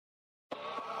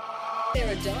There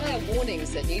are dire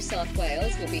warnings that New South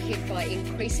Wales will be hit by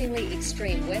increasingly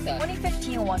extreme weather.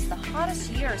 2015 was the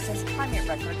hottest year since climate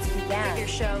records began. Figures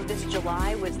show this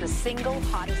July was the single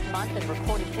hottest month in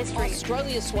recorded history.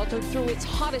 Australia sweltered through its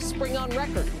hottest spring on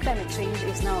record. Climate change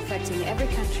is now affecting every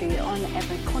country on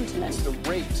every continent. It's the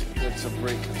rate that's of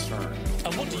great concern.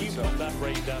 And what do you put that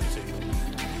rate down to?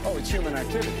 Oh, it's human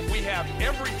activity. We have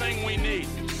everything we need.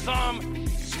 Some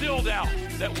still doubt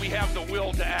that we have the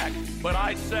will to act, but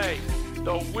I say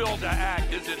the will to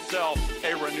act is itself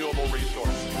a renewable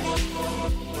resource.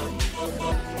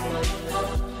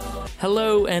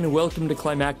 Hello and welcome to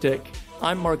Climactic.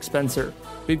 I'm Mark Spencer.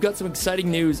 We've got some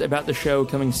exciting news about the show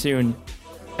coming soon.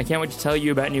 I can't wait to tell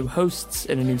you about new hosts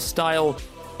and a new style.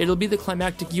 It'll be the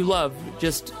Climactic you love,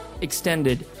 just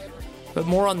extended. But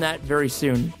more on that very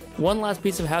soon. One last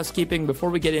piece of housekeeping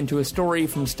before we get into a story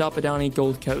from Stop Adani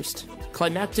Gold Coast.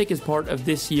 Climactic is part of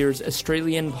this year's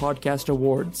Australian Podcast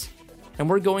Awards, and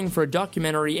we're going for a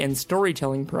documentary and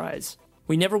storytelling prize.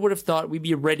 We never would have thought we'd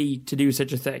be ready to do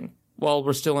such a thing while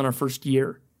we're still in our first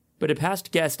year, but a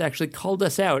past guest actually called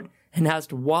us out and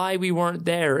asked why we weren't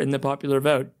there in the popular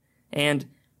vote, and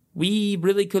we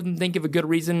really couldn't think of a good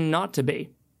reason not to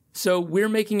be. So we're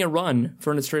making a run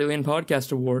for an Australian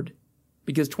Podcast Award,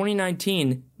 because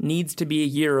 2019 needs to be a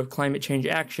year of climate change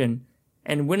action,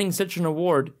 and winning such an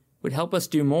award would help us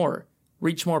do more,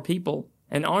 reach more people,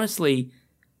 and honestly,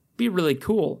 be really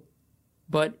cool.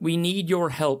 But we need your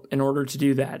help in order to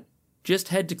do that. Just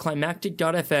head to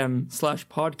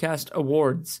climactic.fm/podcast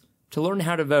awards to learn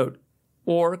how to vote,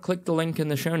 or click the link in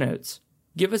the show notes.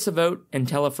 Give us a vote and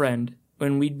tell a friend,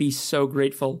 and we'd be so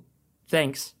grateful.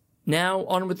 Thanks. Now,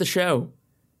 on with the show.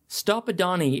 Stop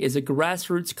Adani is a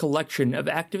grassroots collection of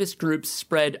activist groups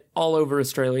spread all over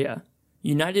Australia,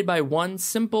 united by one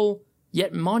simple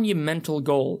yet monumental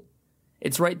goal.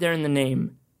 It's right there in the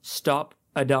name, Stop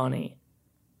Adani.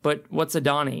 But what's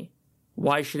Adani?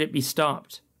 Why should it be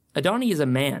stopped? Adani is a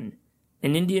man,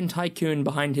 an Indian tycoon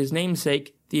behind his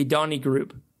namesake, the Adani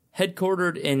Group,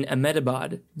 headquartered in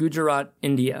Ahmedabad, Gujarat,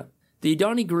 India. The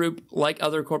Adani Group, like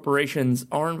other corporations,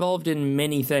 are involved in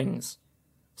many things.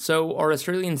 So are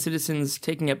Australian citizens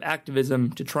taking up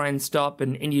activism to try and stop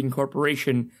an Indian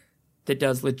corporation that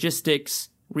does logistics,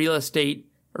 real estate,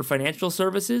 or financial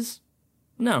services?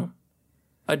 No.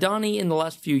 Adani in the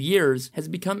last few years has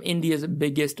become India's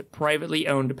biggest privately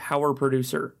owned power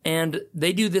producer, and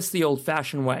they do this the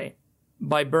old-fashioned way,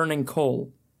 by burning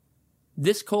coal.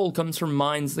 This coal comes from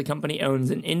mines the company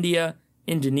owns in India,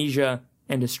 Indonesia,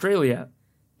 and Australia,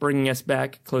 bringing us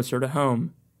back closer to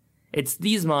home. It's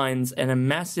these mines and a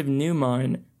massive new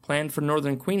mine planned for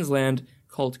northern Queensland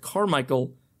called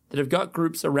Carmichael that have got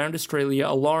groups around Australia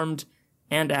alarmed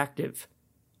and active.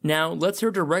 Now, let's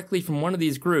hear directly from one of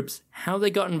these groups how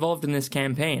they got involved in this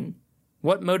campaign,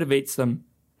 what motivates them,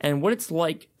 and what it's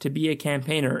like to be a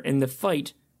campaigner in the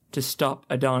fight to stop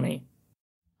Adani.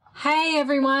 Hey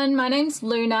everyone, my name's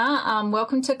Luna.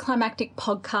 Welcome to Climactic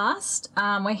Podcast.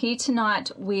 We're here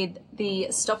tonight with the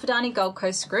Stop Adani Gold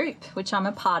Coast group, which I'm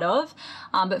a part of.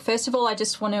 But first of all, I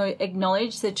just want to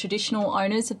acknowledge the traditional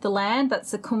owners of the land.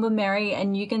 That's the Kumbameri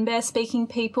and Yugambeh speaking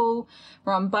people.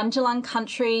 We're on Bundjalung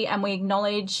country, and we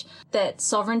acknowledge that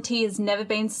sovereignty has never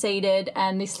been ceded,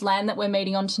 and this land that we're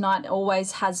meeting on tonight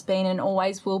always has been and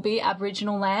always will be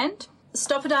Aboriginal land.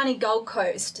 Stop Adani Gold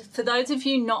Coast. For those of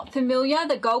you not familiar,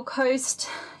 the Gold Coast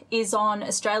is on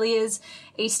Australia's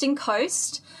eastern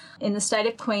coast in the state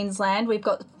of Queensland. We've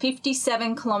got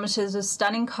 57 kilometres of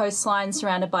stunning coastline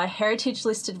surrounded by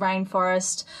heritage-listed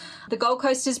rainforest. The Gold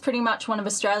Coast is pretty much one of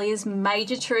Australia's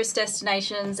major tourist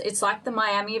destinations. It's like the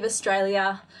Miami of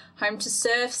Australia, home to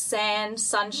surf, sand,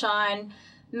 sunshine,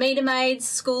 meter maids,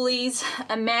 schoolies,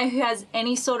 a mayor who has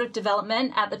any sort of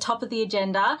development at the top of the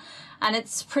agenda, and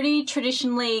it's pretty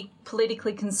traditionally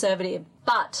politically conservative.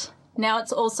 But now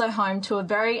it's also home to a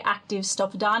very active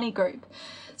Stop Adani group.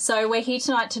 So we're here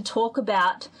tonight to talk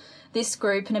about this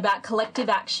group and about collective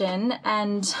action,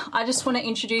 and I just want to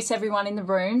introduce everyone in the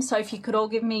room. So if you could all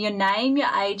give me your name,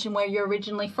 your age, and where you're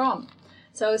originally from.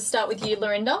 So we'll start with you,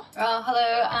 Lorinda.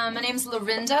 Hello, my name's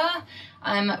Lorinda.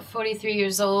 I'm 43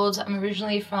 years old. I'm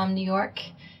originally from New York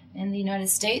in the United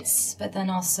States, but then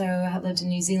also have lived in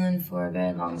New Zealand for a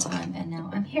very long time, and now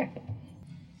I'm here.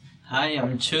 Hi,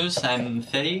 I'm Chus. I'm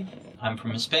 30. I'm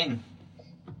from Spain.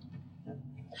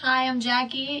 Hi, I'm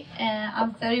Jackie.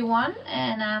 I'm 31,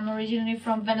 and I'm originally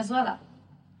from Venezuela.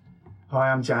 Hi,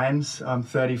 I'm James. I'm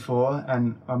 34,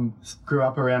 and I grew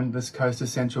up around this coast of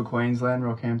central Queensland,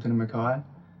 Rockhampton and Mackay.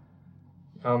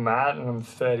 I'm Matt, and I'm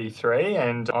 33,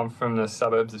 and I'm from the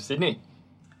suburbs of Sydney.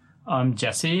 I'm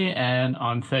Jesse, and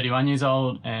I'm 31 years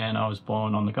old, and I was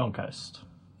born on the Gold Coast.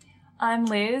 I'm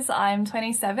Liz, I'm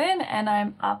 27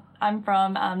 and I'm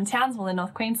from Townsville in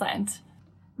North Queensland.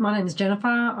 My name is Jennifer,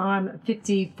 I'm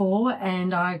 54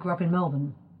 and I grew up in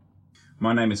Melbourne.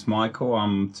 My name is Michael,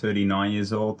 I'm 39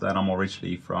 years old and I'm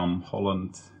originally from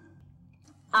Holland.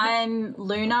 I'm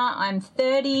Luna, I'm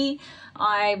 30.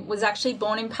 I was actually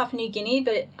born in Papua New Guinea,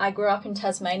 but I grew up in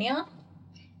Tasmania.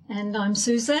 And I'm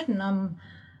Suzette and I'm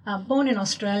born in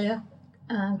Australia,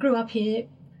 grew up here,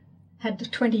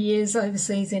 had 20 years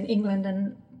overseas in England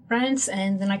and France,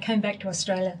 and then I came back to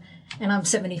Australia and I'm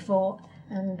 74.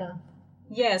 And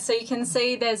yeah, so you can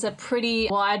see there's a pretty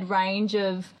wide range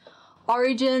of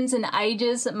origins and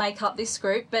ages that make up this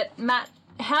group. But Matt,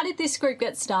 how did this group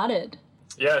get started?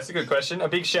 Yeah, it's a good question. A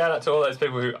big shout out to all those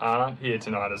people who aren't here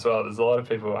tonight as well. There's a lot of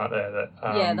people out there that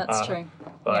yeah, that's true.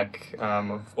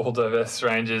 Of all diverse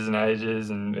ranges and ages,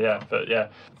 and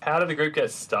how did the group get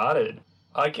started?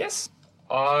 I guess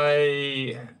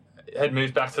I had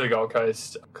moved back to the Gold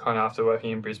Coast kind of after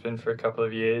working in Brisbane for a couple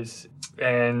of years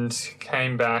and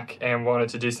came back and wanted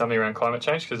to do something around climate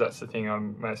change because that's the thing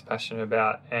I'm most passionate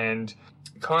about, and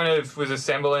kind of was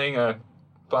assembling a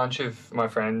bunch of my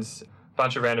friends, a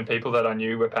bunch of random people that I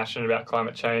knew were passionate about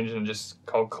climate change, and just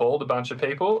cold called a bunch of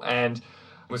people and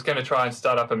was going to try and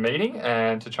start up a meeting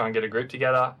and to try and get a group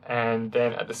together. And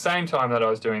then at the same time that I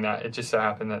was doing that, it just so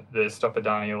happened that the Stop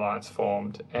Adani Alliance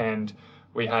formed, and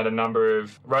we had a number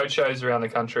of roadshows around the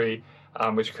country,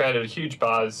 which created a huge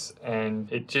buzz, and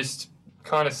it just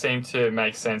kind of seemed to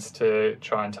make sense to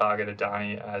try and target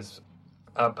Adani as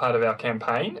part of our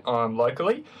campaign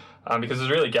locally, because it was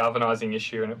a really galvanising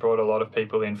issue and it brought a lot of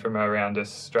people in from around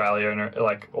Australia,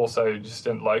 and also just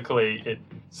locally it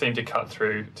seemed to cut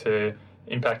through to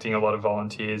impacting a lot of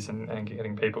volunteers and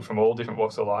getting people from all different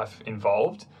walks of life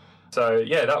involved. So,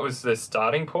 yeah, that was the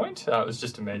starting point. It was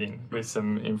just a meeting with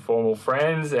some informal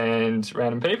friends and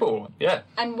random people, yeah.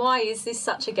 And why is this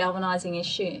such a galvanising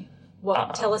issue?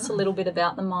 Tell us a little bit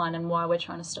about the mine and why we're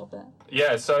trying to stop it.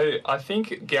 Yeah, so I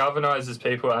think it galvanises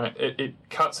people, and it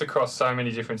cuts across so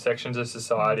many different sections of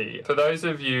society. For those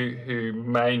of you who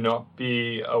may not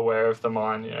be aware of the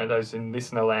mine, those in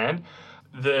listener land,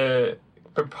 the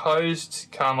proposed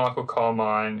Carmichael coal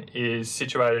mine is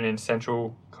situated in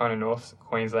central kind of North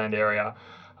Queensland area,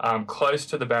 close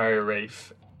to the Barrier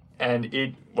Reef, and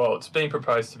it's being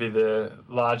proposed to be the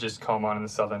largest coal mine in the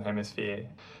Southern Hemisphere.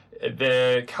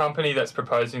 The company that's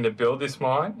proposing to build this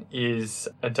mine is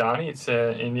Adani. It's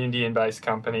an Indian-based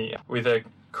company with a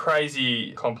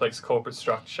crazy complex corporate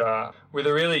structure, with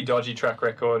a really dodgy track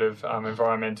record of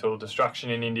environmental destruction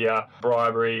in India,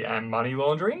 bribery and money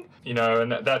laundering,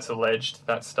 and that's alleged,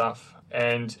 that stuff.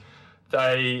 And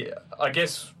I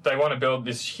guess they want to build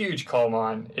this huge coal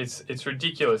mine. It's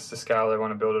ridiculous the scale they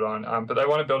want to build it on, but they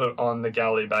want to build it on the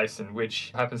Galilee Basin,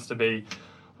 which happens to be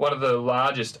one of the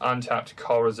largest untapped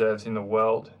coal reserves in the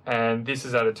world. And this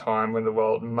is at a time when the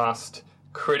world must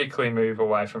critically move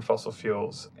away from fossil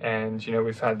fuels. And,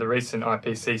 we've had the recent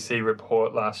IPCC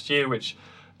report last year, which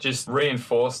just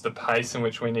reinforced the pace in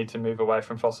which we need to move away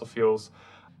from fossil fuels.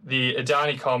 The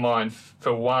Adani coal mine,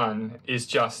 for one, is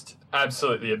just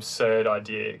absolutely absurd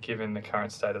idea given the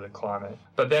current state of the climate.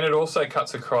 But then it also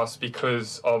cuts across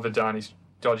because of Adani's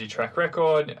dodgy track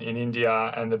record in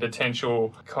India and the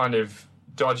potential kind of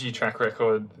dodgy track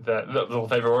record that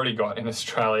they've already got in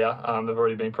Australia. They've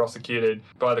already been prosecuted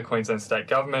by the Queensland State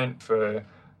Government for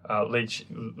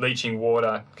leaching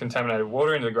water, contaminated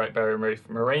water into the Great Barrier Reef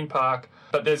Marine Park.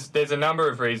 But there's a number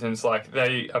of reasons, like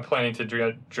they are planning to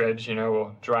dredge,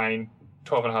 or drain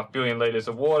 12.5 billion litres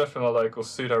of water from the local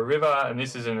Suto River, and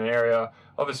this is in an area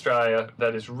of Australia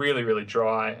that is really, really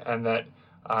dry, and that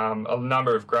a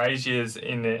number of graziers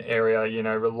in the area,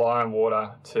 rely on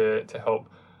water to help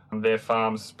their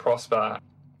farms prosper.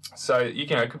 So,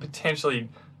 it could potentially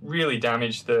really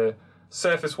damage the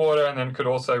surface water, and then could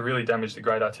also really damage the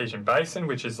Great Artesian Basin,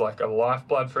 which is like a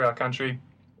lifeblood for our country.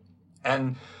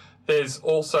 And there's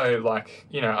also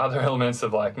other elements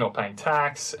of not paying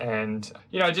tax and,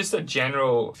 just a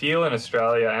general feel in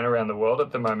Australia and around the world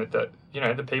at the moment that,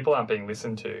 the people aren't being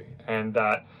listened to, and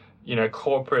that,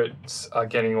 corporates are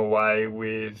getting away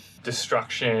with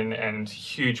destruction and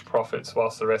huge profits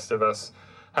whilst the rest of us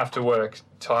have to work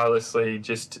tirelessly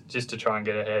just to try and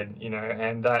get ahead,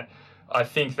 and that I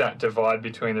think that divide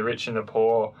between the rich and the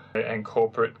poor and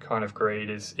corporate kind of greed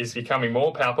is becoming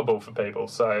more palpable for people.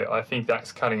 So I think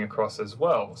that's cutting across as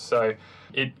well. So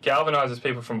it galvanises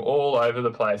people from all over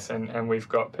the place, and we've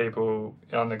got people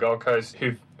on the Gold Coast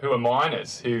who are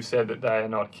miners who've said that they are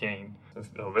not keen.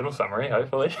 A little summary,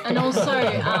 hopefully. And also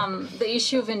the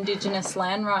issue of Indigenous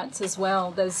land rights as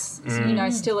well. There's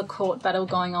still a court battle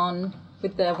going on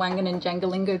with the Wangan and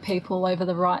Jangalingo people over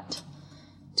the right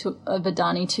of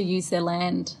Adani to use their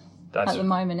land at the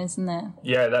moment, isn't there?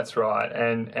 Yeah, that's right.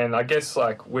 And I guess,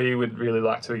 like, we would really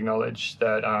like to acknowledge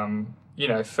that, you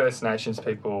know, First Nations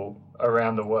people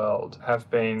around the world have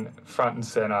been front and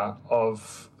centre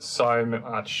of so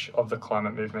much of the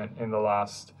climate movement in the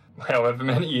last however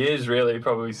many years, really,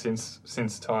 probably since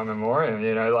time immemorial.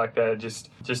 You know, like, they're just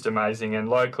amazing. And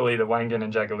locally, the Wangan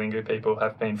and Jagalingou people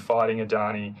have been fighting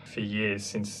Adani for years,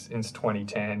 since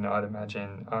 2010, I'd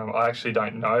imagine. I actually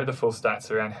don't know the full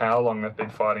stats around how long they've been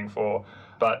fighting for,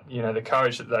 but, you know, the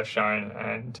courage that they've shown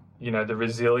and, you know, the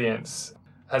resilience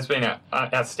has been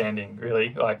outstanding,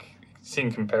 really. Like, it's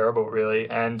incomparable, really.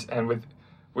 And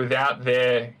without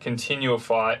their continual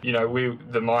fight, you know,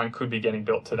 the mine could be getting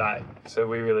built today. So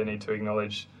we really need to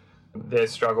acknowledge their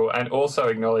struggle and also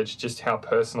acknowledge just how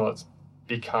personal it's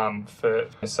become for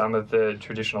some of the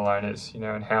traditional owners, you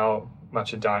know, and how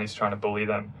much Adani's trying to bully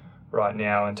them right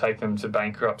now and take them to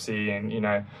bankruptcy. And, you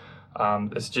know,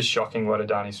 it's just shocking what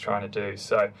Adani's trying to do.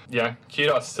 So, yeah,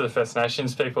 kudos to the First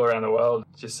Nations people around the world.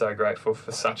 Just so grateful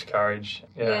for such courage.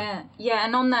 Yeah.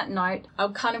 And on that note, I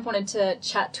kind of wanted to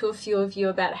chat to a few of you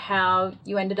about how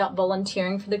you ended up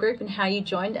volunteering for the group and how you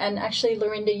joined. And actually,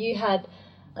 Lorinda, you had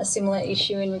a similar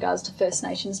issue in regards to First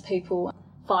Nations people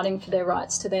fighting for their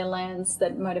rights to their lands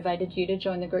that motivated you to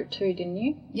join the group too, didn't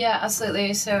you? Yeah,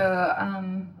 absolutely. So,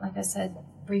 like I said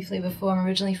briefly before, I'm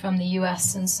originally from the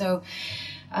US, and so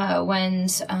when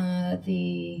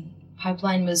the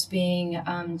pipeline was being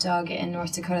dug in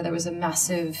North Dakota, there was a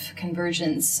massive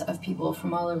convergence of people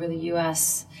from all over the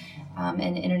U.S.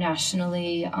 And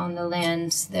internationally on the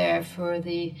land there for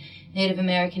the Native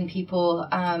American people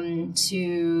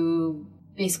to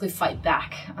basically fight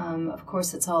back. Of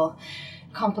course, it's all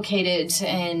complicated,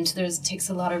 and takes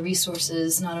a lot of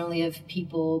resources, not only of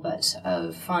people but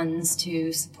of funds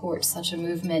to support such a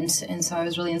movement. And so I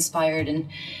was really inspired and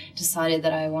decided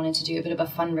that I wanted to do a bit of a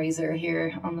fundraiser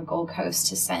here on the Gold Coast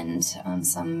to send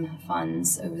some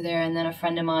funds over there. And then a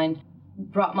friend of mine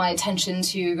brought my attention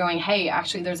to going, hey,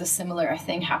 actually there's a similar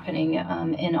thing happening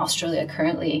in Australia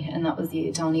currently, and that was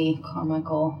the Adani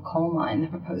Carmichael coal mine, the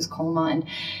proposed coal mine.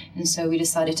 And so we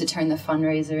decided to turn the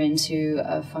fundraiser into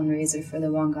a fundraiser for the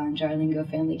Wangan Jagalingou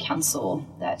Family Council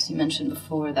that you mentioned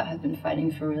before, that have been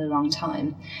fighting for a really long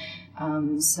time.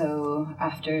 So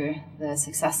after the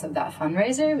success of that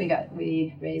fundraiser,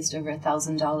 we raised over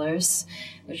 $1,000,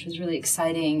 which was really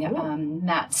exciting.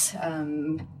 Matt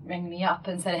rang me up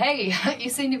and said, hey, you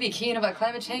seem to be keen about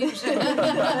climate change. Do you want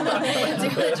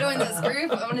to join this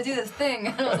group? I want to do this thing.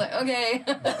 And I was like, okay.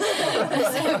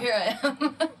 So here I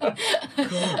am.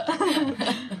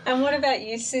 Cool. And what about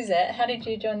you, Suzette? How did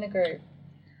you join the group?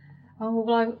 Oh,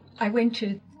 well, I went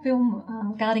to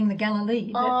film Guarding the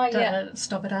Galilee that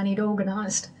Stop Adani had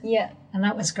organised. Yeah. And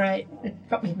that was great. It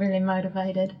got me really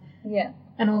motivated. Yeah.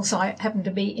 And also I happened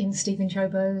to be in Stephen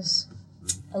Chobo's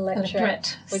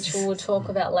electorate, which we will talk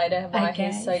about later, why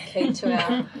he's so key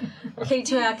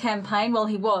to our campaign. Well,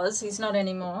 he was. He's not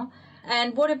anymore.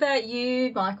 And what about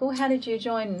you, Michael? How did you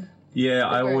join? Yeah,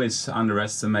 I always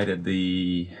underestimated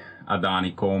the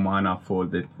Adani coal mine. I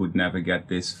thought it would never get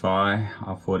this far.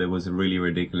 I thought it was a really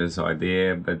ridiculous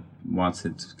idea, but once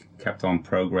it kept on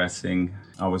progressing,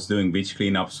 I was doing beach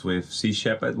cleanups with Sea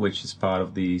Shepherd, which is part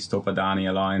of the Stop Adani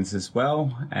Alliance as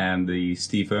well, and the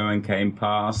Steve Irwin came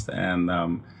past,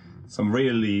 and some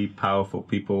really powerful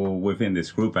people within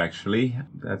this group actually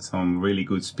had some really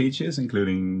good speeches,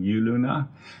 including you, Luna,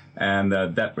 and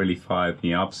that really fired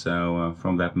me up. So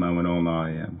from that moment on,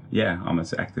 I'm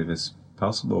as active as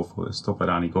possible for Stop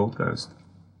Adani Gold Coast.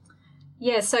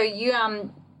 Yeah, so you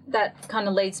that kind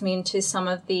of leads me into some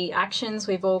of the actions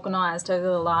we've organised over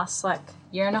the last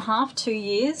year and a half, 2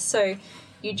 years. So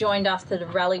you joined after the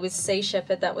rally with Sea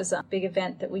Shepherd. That was a big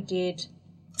event that we did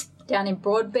down in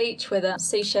Broadbeach, where the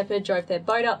Sea Shepherd drove their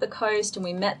boat up the coast, and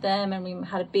we met them and we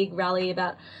had a big rally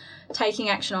about taking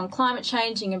action on climate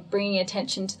change and bringing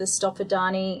attention to the Stop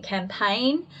Adani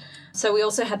campaign. So we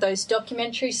also had those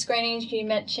documentary screenings you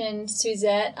mentioned,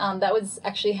 Suzette. That was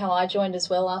actually how I joined as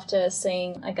well, after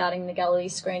seeing a Guarding the Galilee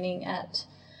screening at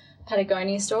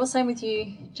Patagonia store. Same with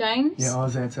you, James? Yeah, I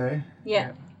was there too.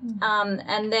 Yeah.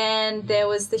 And then there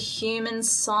was the Human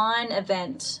Sign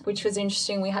event, which was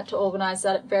interesting. We had to organise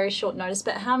that at very short notice.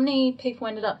 But how many people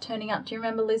ended up turning up? Do you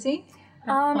remember, Lizzie?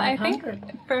 I think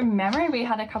from memory we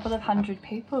had a couple of hundred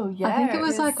people. Yeah, I think it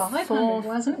was like 500,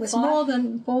 wasn't it? It was more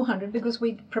than 400 because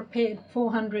we prepared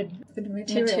 400 for the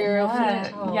material.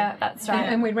 Yeah, that's right.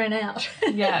 And we ran out.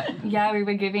 yeah, we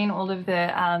were giving all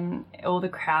the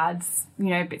crowds,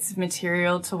 bits of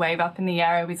material to wave up in the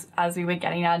air as we were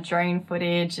getting our drone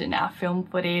footage and our film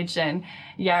footage, and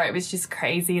it was just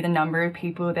crazy the number of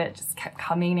people that just kept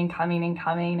coming and coming and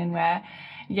coming, and we're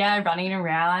running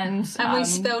around. And we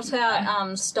spelt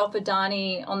out Stop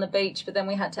Adani on the beach, but then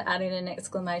we had to add in an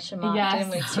exclamation mark,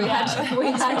 didn't we? So we had to more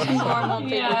and more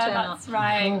people turn up. That's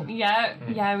right. Cool.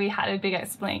 Yeah, we had a big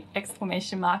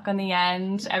exclamation mark on the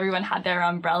end. Everyone had their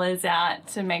umbrellas out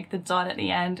to make the dot at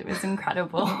the end. It was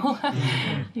incredible.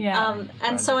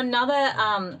 And so another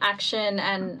action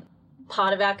and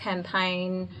part of our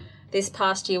campaign this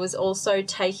past year was also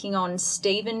taking on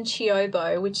Stephen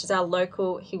Chiobo, which is our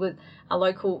local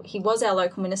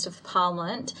Minister for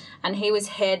Parliament, and he was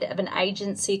head of an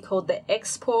agency called the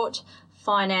Export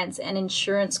Finance and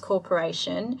Insurance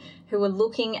Corporation, who were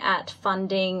looking at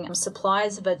funding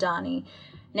suppliers of Adani.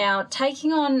 Now,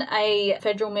 taking on a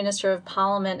federal Minister of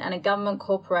Parliament and a government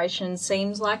corporation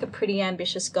seems like a pretty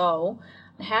ambitious goal.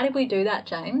 How did we do that,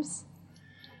 James?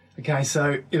 Okay,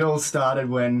 so it all started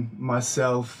when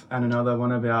myself and another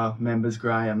one of our members,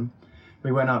 Graham,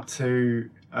 we went up to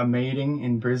a meeting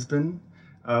in Brisbane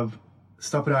of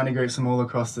Stop Adani groups from all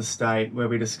across the state where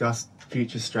we discussed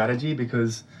future strategy,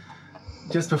 because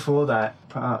just before that,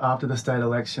 after the state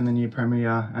election, the new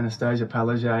Premier, Anastasia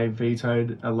Palaszczuk,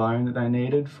 vetoed a loan that they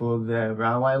needed for their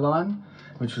railway line,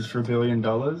 which was for $1 billion.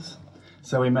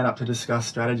 So we met up to discuss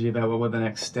strategy about what were the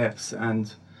next steps,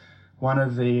 and one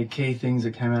of the key things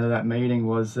that came out of that meeting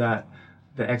was that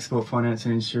the Export Finance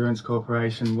and Insurance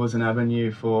Corporation was an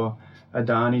avenue for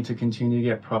Adani to continue to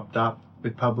get propped up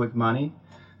with public money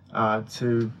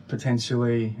to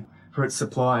potentially for its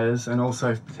suppliers, and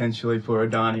also potentially for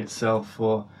Adani itself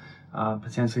for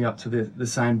potentially up to the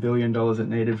same $1 billion it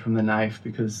needed from the NAIF,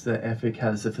 because the EFIC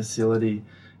has a facility,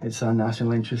 it's a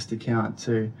national interest account,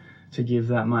 to give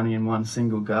that money in one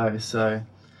single go. So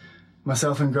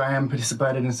myself and Graham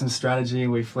participated in some strategy.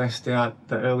 We fleshed out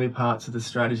the early parts of the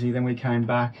strategy. Then we came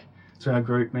back to our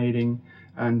group meeting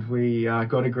and we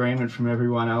got agreement from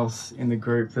everyone else in the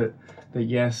group that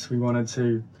yes, we wanted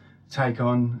to take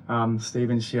on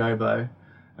Stephen Chiobo.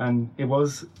 And it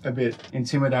was a bit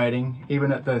intimidating.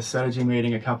 Even at the strategy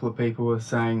meeting, a couple of people were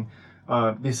saying,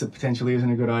 this potentially isn't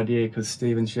a good idea because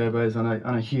Stephen Chiobo is on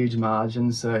a huge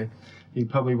margin, so he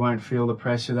probably won't feel the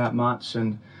pressure that much.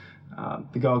 And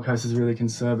the Gold Coast is a really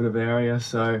conservative area,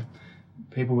 so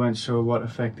people weren't sure what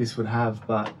effect this would have,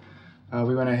 but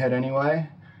we went ahead anyway.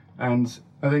 And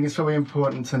I think it's probably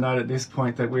important to note at this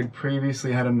point that we'd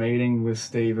previously had a meeting with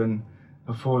Stephen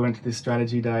before we went to this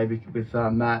strategy day with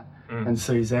Matt and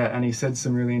Suzette, and he said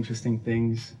some really interesting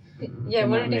things. Yeah,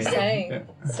 what did he say,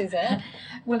 Suzette?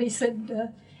 Well, he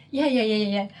said,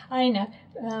 I know.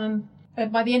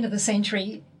 By the end of the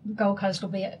century, the Gold Coast will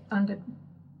be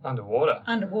underwater.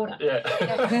 Yeah.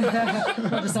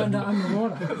 Not just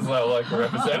underwater. It's like a local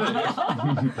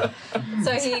representative.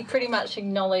 So he pretty much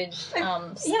acknowledged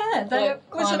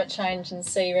climate change and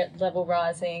sea level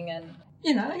rising, and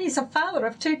he's a father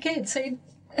of 2 kids. And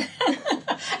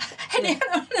he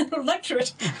had an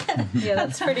electorate. Yeah,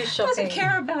 that's pretty shocking. Doesn't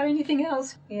care about anything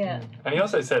else. Yeah. And he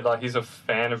also said he's a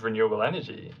fan of renewable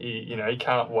energy. He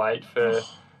can't wait for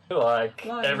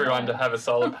everyone to have a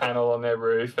solar panel on their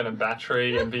roof and a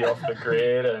battery and be off the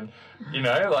grid, and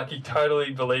he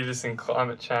totally believes in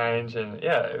climate change, and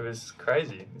it was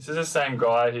crazy. This is the same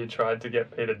guy who tried to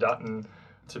get Peter Dutton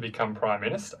to become Prime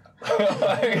Minister.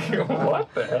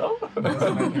 What the hell?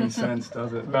 Doesn't make any sense,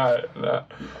 does it? No.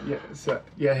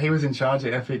 Yeah, he was in charge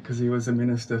of EFIC because he was a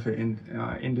minister for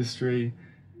industry,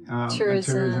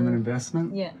 tourism and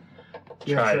investment. Yeah.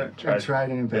 Trade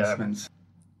and investments. Yeah.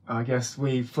 I guess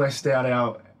we fleshed out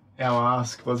our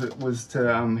ask we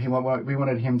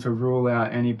wanted him to rule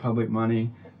out any public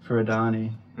money for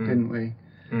Adani, didn't we?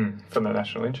 From the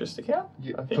national interest account?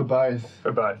 Yeah, for both.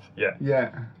 For both, yeah.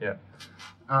 Yeah.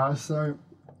 So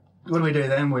what do we do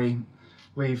then?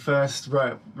 We first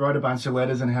wrote a bunch of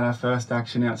letters and had our first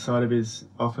action outside of his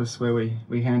office, where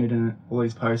we handed in all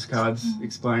these postcards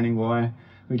explaining why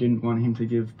we didn't want him to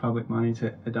give public money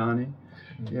to Adani.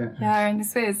 Yeah, and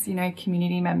this was,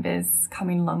 community members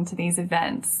coming along to these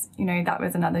events. That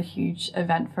was another huge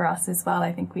event for us as well.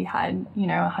 I think we had,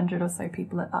 100 or so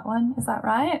people at that one. Is that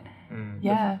right?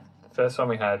 Yeah. The first one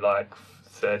we had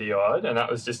 30 odd, and that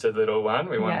was just a little one.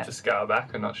 We wanted to scale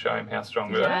back and not show him how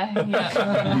strong we were. Yeah,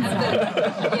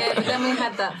 but then we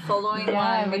had that following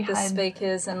one with the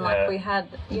speakers, and we had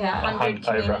 100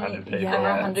 over 100 people. Over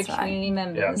 100 community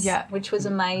members, which was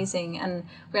amazing. And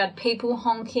we had people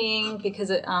honking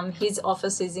because his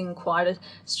office is in quite a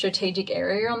strategic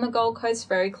area on the Gold Coast,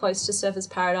 very close to Surfers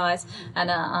Paradise, and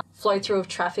a flow through of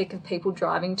traffic of people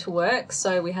driving to work.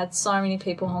 So we had so many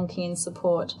people honking in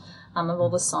support of all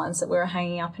the signs that we were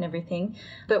hanging up and everything.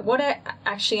 But what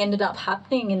actually ended up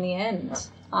happening in the end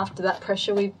after that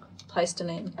pressure we placed it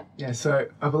in? Yeah, so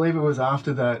I believe it was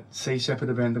after that Sea Shepherd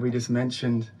event that we just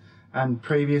mentioned, and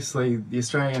previously the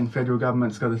Australian federal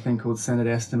government's got a thing called Senate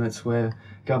estimates, where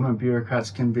government bureaucrats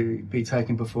can be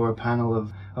taken before a panel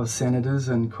of senators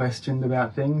and questioned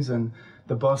about things. And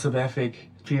the boss of EFIC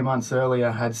a few months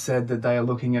earlier had said that they are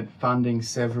looking at funding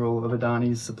several of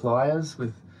Adani's suppliers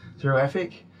through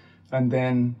EFIC. And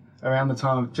then around the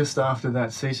time, just after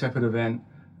that Sea Shepherd event,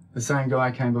 the same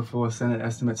guy came before Senate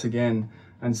estimates again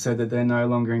and said that they're no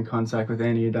longer in contact with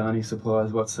any Adani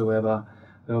suppliers whatsoever.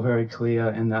 They were very clear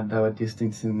in that they were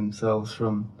distancing themselves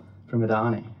from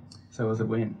Adani. So it was a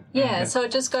win. Yeah, so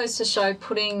it just goes to show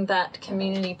putting that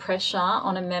community pressure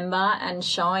on a member and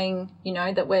showing,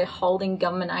 that we're holding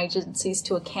government agencies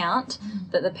to account,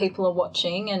 that the people are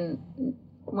watching and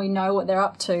we know what they're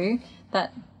up to,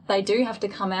 that they do have to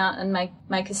come out and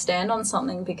make a stand on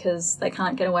something, because they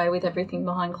can't get away with everything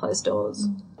behind closed doors.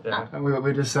 Yeah. We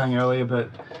were just saying earlier, but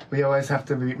we always have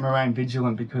to remain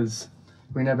vigilant, because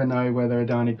we never know whether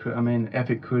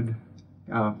EPIC could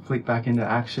flick back into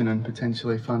action and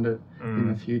potentially fund it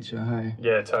in the future, hey?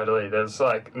 Yeah, totally. There's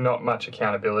not much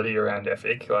accountability around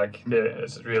EPIC.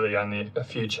 There's really only a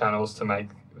few channels to make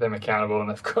them accountable, and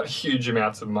they've got huge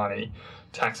amounts of money,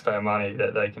 taxpayer money,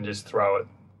 that they can just throw at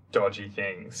dodgy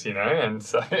things, and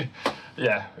so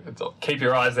keep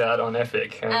your eyes out on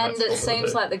EPIC. And it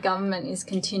seems like the government is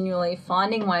continually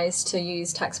finding ways to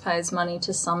use taxpayers' money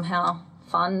to somehow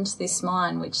fund this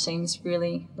mine, which seems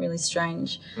really, really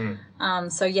strange.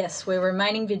 So yes, we're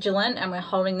remaining vigilant and we're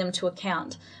holding them to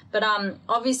account. But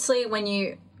obviously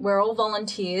we're all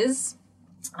volunteers,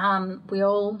 we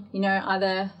all,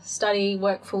 either study,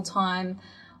 work full-time,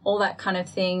 all that kind of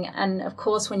thing. And of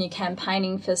course, when you're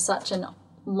campaigning for such an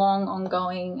long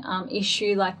ongoing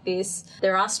issue like this,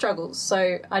 there are struggles.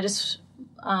 So I just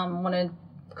want to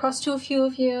cross to a few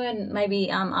of you and maybe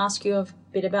ask you a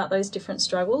bit about those different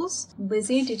struggles.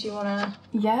 Lizzie, did you want to?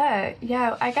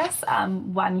 Yeah. I guess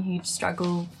one huge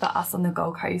struggle for us on the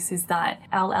Gold Coast is that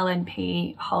our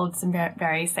LNP holds some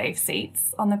very safe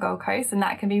seats on the Gold Coast, and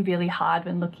that can be really hard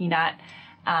when looking at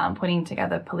putting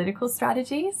together political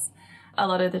strategies. A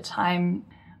lot of the time,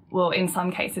 well, in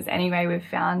some cases anyway, we've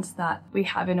found that we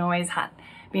haven't always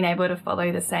been able to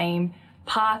follow the same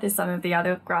path as some of the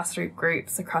other grassroots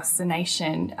groups across the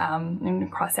nation and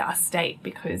across our state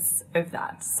because of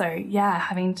that. So,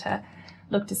 having to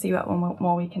look to see what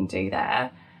more we can do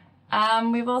there.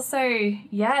 We've also,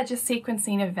 just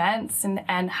sequencing events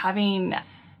and having,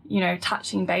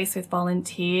 touching base with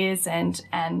volunteers and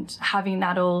having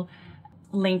that all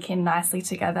link in nicely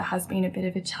together has been a bit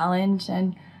of a challenge,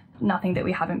 and nothing that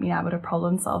we haven't been able to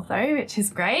problem solve though, which is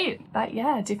great. But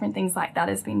different things like that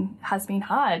has been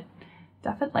hard,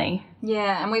 definitely.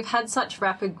 Yeah, and we've had such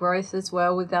rapid growth as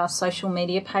well with our social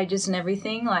media pages and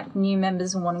everything, like new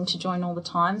members are wanting to join all the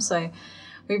time. So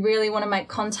we really want to make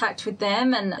contact with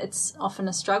them, and it's often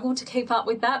a struggle to keep up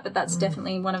with that, but that's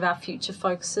definitely one of our future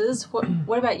focuses.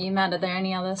 What about you, Matt? Are there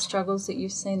any other struggles that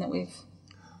you've seen that we've...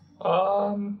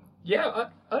 I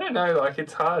don't know,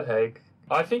 it's hard, hey.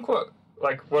 I think what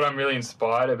I'm really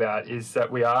inspired about is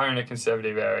that we are in a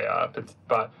conservative area,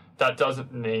 but that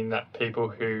doesn't mean that people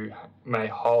who may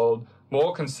hold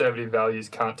more conservative values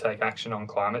can't take action on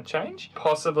climate change.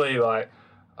 Possibly,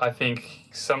 I think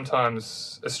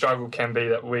sometimes a struggle can be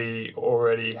that we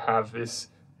already have this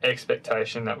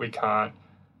expectation that we can't,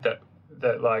 that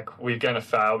we're going to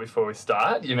fail before we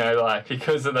start,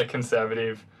 because of the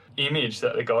conservative image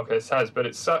that the Gold Coast has. But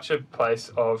it's such a place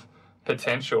of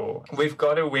potential. We've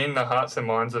got to win the hearts and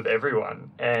minds of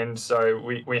everyone, and so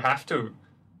we have to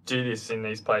do this in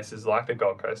these places like the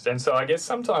Gold Coast. And so I guess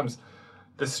sometimes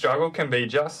the struggle can be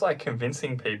just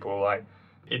convincing people,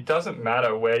 it doesn't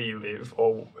matter where you live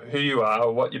or who you are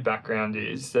or what your background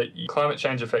is, that climate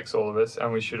change affects all of us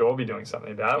and we should all be doing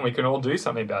something about it, and we can all do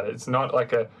something about it. It's not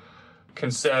like a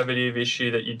conservative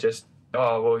issue that you just,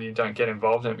 you don't get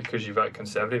involved in it because you vote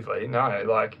conservatively.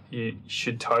 No, you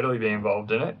should totally be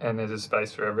involved in it, and there's a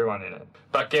space for everyone in it.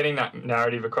 But getting that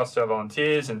narrative across to our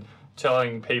volunteers and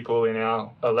telling people in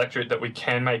our electorate that we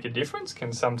can make a difference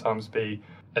can sometimes be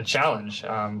a challenge,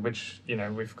 which, you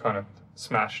know, we've kind of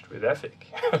smashed with ethic,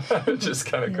 which is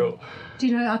kind of cool. Do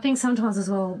you know, I think sometimes as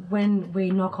well, when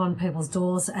we knock on people's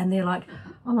doors and they're like,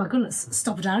 oh my goodness,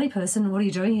 Stop Adani person, what are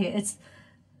you doing here?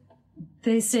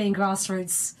 They're seeing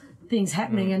grassroots things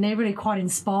happening and they're really quite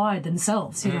inspired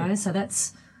themselves, you know, so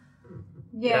that's...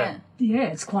 Yeah,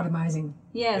 it's quite amazing.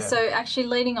 Yeah, so actually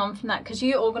leading on from that, because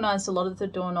you organised a lot of the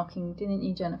door knocking, didn't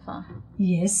you, Jennifer?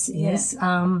 Yes.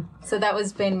 So that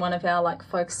was been one of our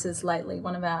focuses lately,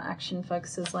 one of our action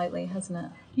focuses lately, hasn't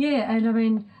it? Yeah, and I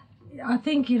mean, I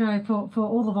think, you know, for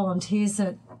all the volunteers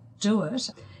that do it,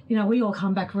 you know, we all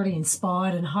come back really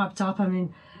inspired and hyped up. I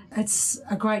mean, it's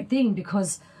a great thing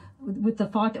because with the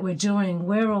fight that we're doing,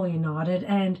 we're all united,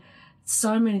 and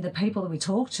so many of the people that we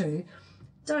talk to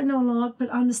don't know a lot, but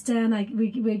understand.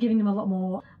 We're giving them a lot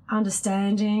more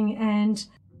understanding, and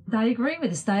they agree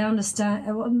with us. They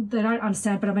understand. Well, they don't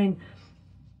understand, but I mean,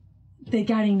 they're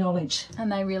gaining knowledge,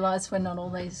 and they realise we're not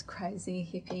all these crazy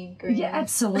hippie green. Yeah,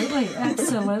 absolutely.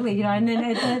 You know, and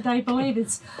then they believe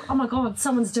it's, oh my God,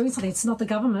 someone's doing something. It's not the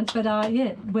government,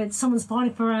 but someone's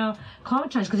fighting for our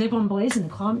climate change, because everyone believes in the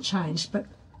climate change, but.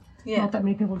 Yeah. Not that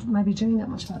many people may be doing that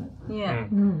much about it. Yeah.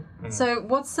 So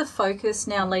what's the focus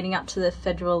now leading up to the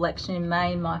federal election in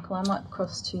May, Michael? I might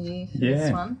cross to you for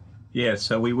this one. Yeah,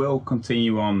 so we will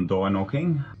continue on door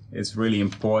knocking. It's really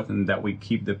important that we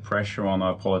keep the pressure on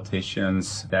our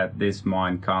politicians that this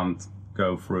mine can't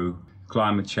go through.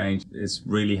 Climate change is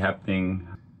really happening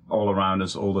all around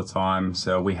us all the time,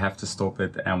 so we have to stop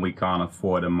it, and we can't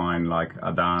afford a mine like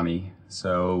Adani.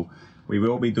 So we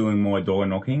will be doing more door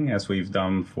knocking, as we've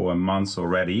done for months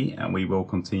already, and we will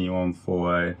continue on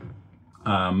for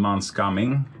months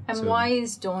coming. And why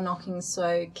is door knocking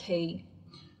so key?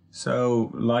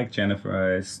 So, like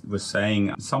Jennifer was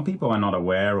saying, some people are not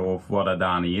aware of what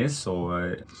Adani is,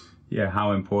 or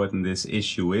how important this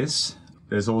issue is.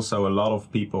 There's also a lot of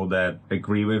people that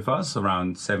agree with us.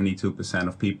 Around 72%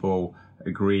 of people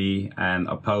agree and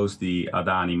oppose the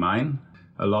Adani mine.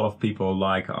 A lot of people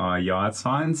like our yard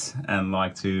signs and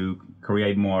like to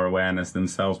create more awareness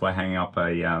themselves by hanging up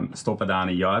a Stop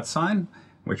Adani yard sign,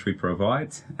 which we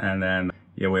provide. And then,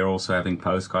 we're also having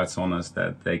postcards on us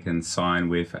that they can sign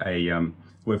with a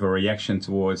reaction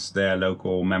towards their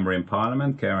local member in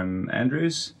Parliament, Karen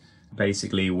Andrews.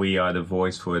 Basically, we are the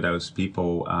voice for those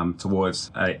people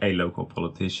towards a local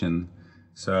politician.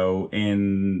 So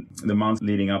in the months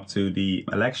leading up to the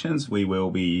elections, we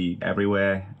will be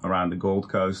everywhere around the Gold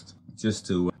Coast just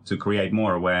to create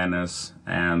more awareness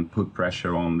and put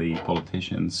pressure on the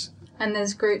politicians. And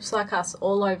there's groups like us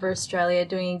all over Australia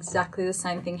doing exactly the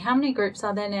same thing. How many groups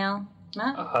are there now,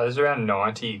 Matt? There's around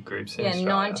 90 groups in Australia.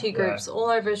 90 groups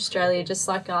all over Australia, just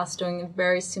like us, doing a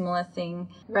very similar thing,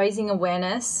 raising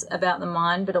awareness about the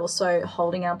mine, but also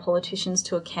holding our politicians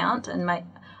to account and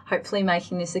hopefully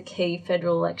making this a key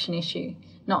federal election issue.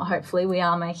 Not hopefully, we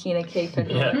are making it a key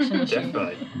federal election issue.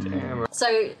 Definitely.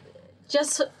 So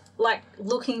just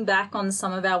looking back on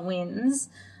some of our wins,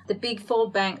 the big four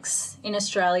banks in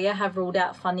Australia have ruled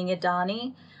out funding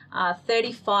Adani.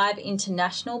 35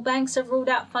 international banks have ruled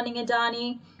out funding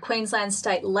Adani. Queensland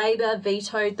State Labor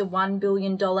vetoed the $1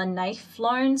 billion NAIF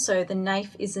loan. So the NAIF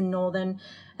is a Northern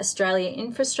Australia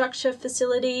infrastructure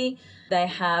facility. They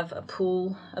have a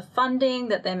pool of funding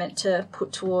that they're meant to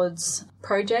put towards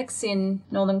projects in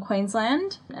northern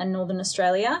Queensland and northern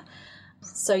Australia.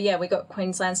 So we got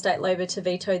Queensland State Labor to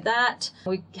veto that.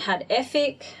 We had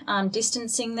EFIC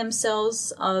distancing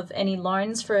themselves of any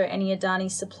loans for any Adani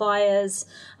suppliers.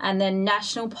 And then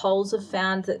national polls have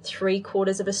found that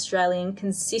 3/4 of Australians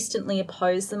consistently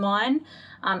oppose the mine.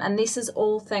 And this is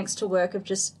all thanks to work of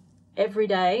just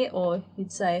everyday, or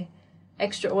you'd say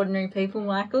extraordinary people,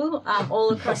 Michael, all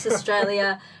across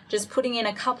Australia, just putting in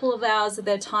a couple of hours of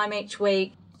their time each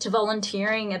week to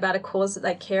volunteering about a cause that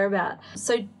they care about.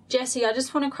 So, Jessie, I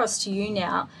just want to cross to you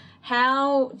now.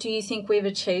 How do you think we've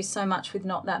achieved so much with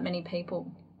not that many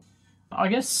people? I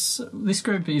guess this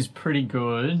group is pretty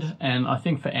good, and I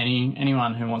think for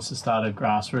anyone who wants to start a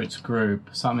grassroots group,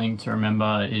 something to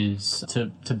remember is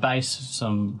to base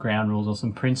some ground rules or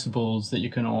some principles that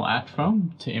you can all act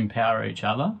from to empower each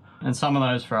other. And some of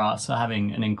those for us are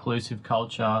having an inclusive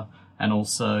culture and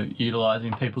also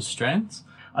utilising people's strengths.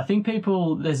 I think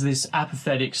there's this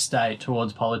apathetic state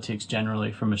towards politics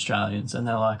generally from Australians, and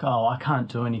they're like, oh, I can't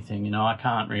do anything, I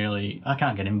can't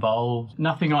get involved.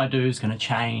 Nothing I do is going to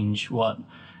change what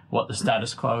the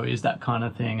status quo is, that kind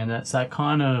of thing. And it's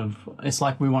it's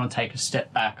like we want to take a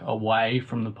step back away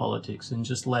from the politics and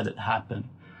just let it happen.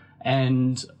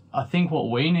 And I think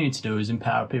what we need to do is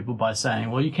empower people by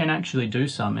saying, well, you can actually do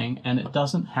something, and it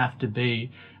doesn't have to be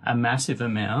a massive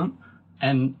amount.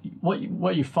 And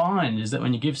what you find is that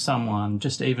when you give someone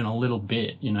just even a little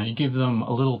bit, you know, you give them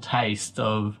a little taste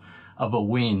of a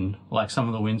win, like some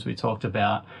of the wins we talked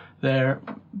about, they're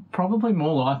probably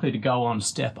more likely to go on,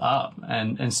 step up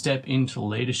and step into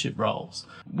leadership roles.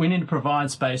 We need to provide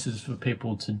spaces for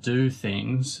people to do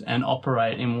things and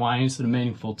operate in ways that are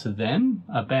meaningful to them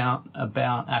about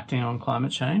acting on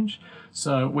climate change.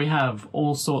 So we have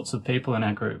all sorts of people in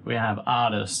our group. We have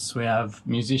artists, we have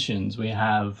musicians, we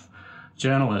have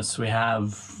journalists, we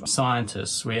have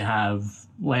scientists, we have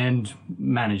land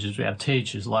managers, we have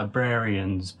teachers,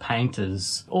 librarians,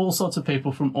 painters, all sorts of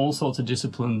people from all sorts of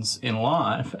disciplines in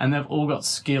life, and they've all got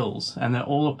skills and they're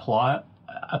all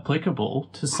applicable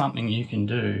to something you can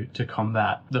do to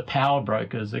combat the power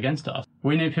brokers against us.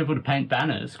 We need people to paint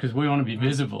banners because we want to be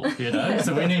visible, you know,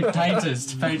 so we need painters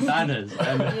to paint banners,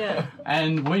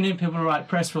 and we need people to write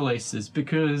press releases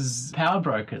because power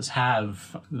brokers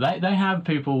have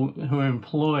people who are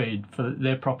employed for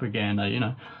their propaganda, you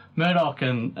know. Murdoch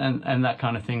and that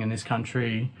kind of thing in this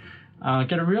country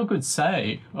get a real good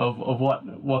say of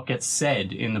what gets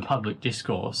said in the public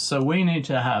discourse. So we need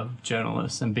to have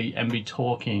journalists and be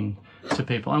talking to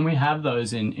people, and we have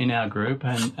those in our group,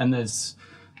 and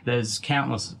there's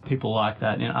countless people like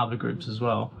that in other groups as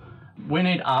well. We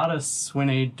need artists, we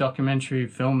need documentary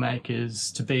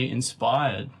filmmakers to be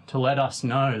inspired, to let us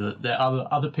know that there are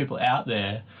other people out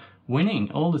there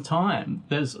winning all the time.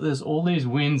 There's all these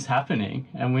wins happening,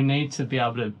 and we need to be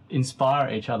able to inspire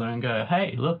each other and go,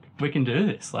 hey, look, we can do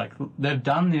this. Like, they've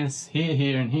done this here,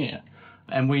 here, and here.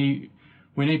 And we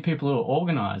need people who are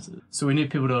organisers. So we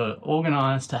need people to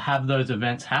organise to have those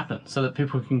events happen so that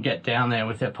people can get down there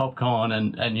with their popcorn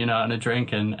and you know, and a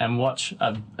drink and watch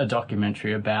a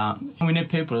documentary about. And we need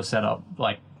people to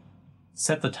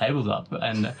set the tables up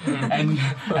and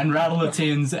rattle the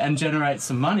tins and generate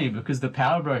some money, because the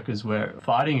power brokers we're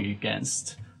fighting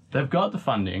against, they've got the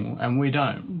funding and we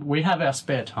don't. We have our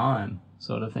spare time,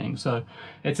 sort of thing. So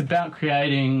it's about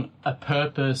creating a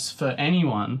purpose for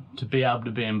anyone to be able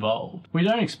to be involved. We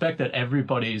don't expect that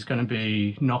everybody is going to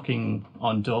be knocking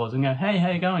on doors and go, hey,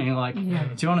 how you going? You're like, do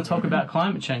you want to talk about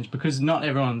climate change? Because not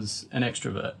everyone's an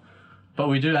extrovert. But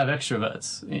we do have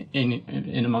extroverts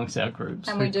in amongst our groups.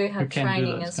 And we do have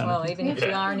training as well. Even if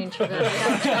you are an introvert, we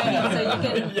have training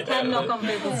so you can knock on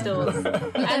people's doors.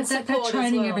 And that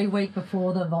training every week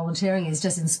before the volunteering is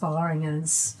just inspiring, and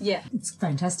it's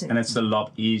fantastic. And it's a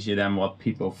lot easier than what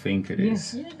people think it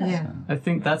is. Yeah. I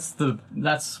think that's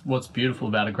what's beautiful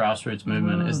about a grassroots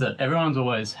movement is that everyone's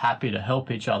always happy to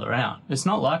help each other out. It's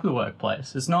not like the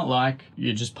workplace. It's not like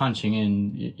you're just punching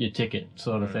in your ticket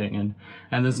sort of thing,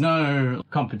 and there's no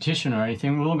competition or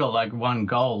anything. We've all got like one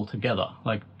goal together.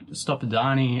 Like Stop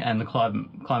Adani and the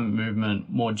climate movement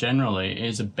more generally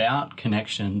is about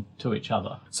connection to each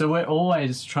other. So we're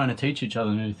always trying to teach each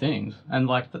other new things. And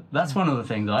like that's one of the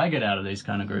things that I get out of these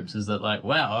kind of groups is that like,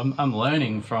 wow, I'm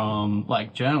learning from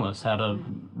like journalists how to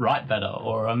write better,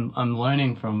 or I'm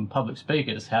learning from public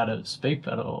speakers how to speak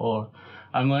better, or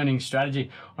I'm learning strategy,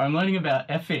 or I'm learning about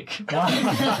ethic.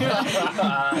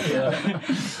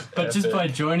 But just by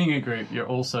joining a group, you're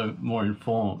also more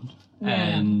informed.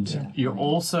 And you're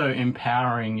also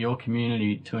empowering your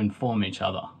community to inform each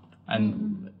other.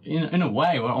 And in a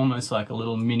way, we're almost like a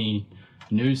little mini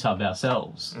news hub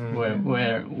ourselves, where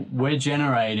we're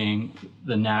generating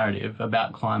the narrative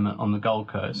about climate on the Gold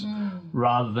Coast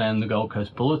rather than the Gold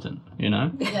Coast Bulletin, you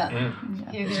know?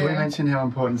 So we mentioned how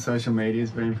important social media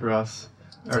has been for us.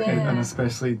 And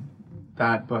especially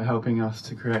that by helping us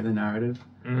to create the narrative.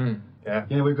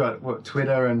 We've got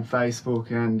Twitter and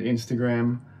Facebook and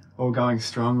Instagram all going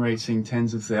strong, reaching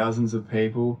tens of thousands of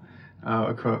people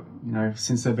across, you know,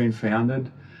 since they've been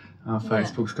founded.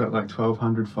 Facebook's got like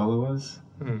 1,200 followers.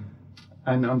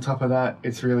 And on top of that,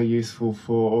 it's really useful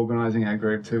for organising our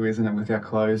group too, isn't it, with our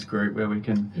closed group where we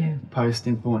can post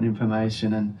important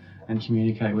information and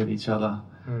communicate with each other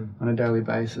on a daily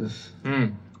basis.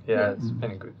 Yeah, it's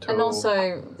been a good tool. And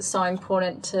also so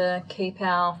important to keep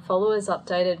our followers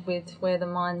updated with where the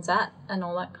mine's at and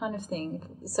all that kind of thing.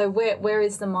 So where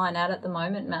is the mine at the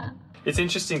moment, Matt? It's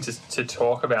interesting to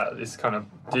talk about this, kind of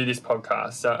do this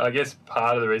podcast. So I guess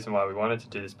part of the reason why we wanted to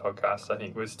do this podcast, I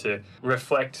think, was to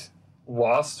reflect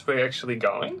whilst we're actually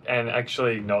going and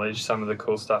actually acknowledge some of the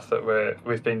cool stuff that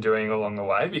we've been doing along the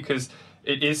way, because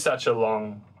it is such a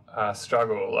long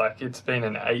struggle. Like, it's been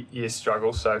an 8-year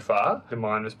struggle so far. The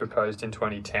mine was proposed in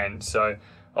 2010, so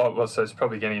it's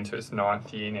probably getting into its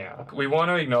 9th year now. We want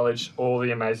to acknowledge all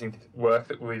the amazing work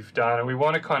that we've done, and we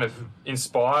want to kind of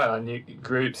inspire new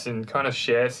groups and kind of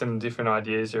share some different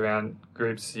ideas around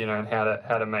groups, you know, and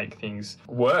how to make things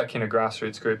work in a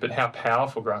grassroots group, but how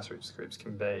powerful grassroots groups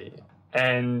can be.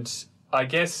 And I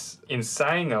guess in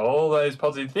saying all those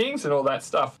positive things and all that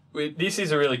stuff, this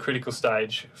is a really critical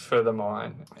stage for the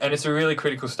mine. And it's a really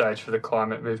critical stage for the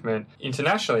climate movement.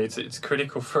 Internationally, it's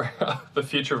critical for the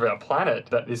future of our planet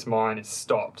that this mine is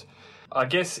stopped. I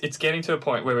guess it's getting to a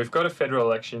point where we've got a federal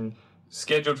election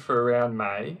scheduled for around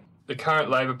May. The current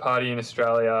Labor Party in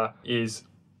Australia is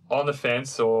on the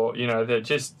fence, or, you know, they're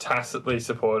just tacitly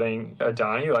supporting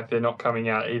Adani. Like, they're not coming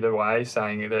out either way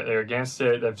saying that they're against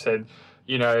it. They've said,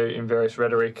 you know, in various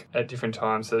rhetoric at different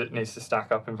times that it needs to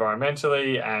stack up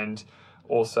environmentally and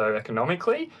also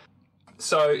economically.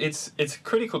 So it's a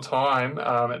critical time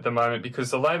at the moment,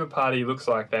 because the Labor Party looks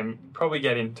like they probably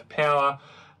get into power.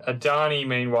 Adani,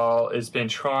 meanwhile, has been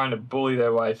trying to bully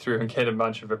their way through and get a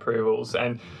bunch of approvals.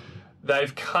 And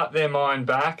they've cut their mine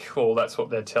back. Well, that's what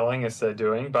they're telling us they're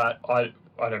doing, but I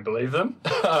don't believe them.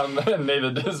 And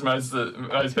neither does most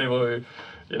people who,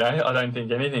 you know, I don't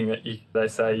think anything that they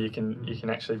say you can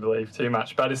actually believe too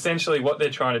much. But essentially what they're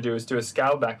trying to do is do a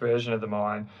scaled-back version of the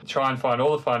mine, try and find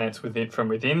all the finance from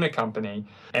within the company,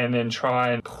 and then try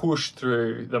and push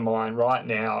through the mine right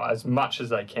now as much as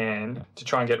they can to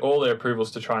try and get all their approvals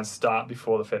to try and start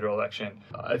before the federal election.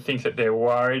 I think that they're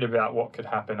worried about what could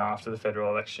happen after the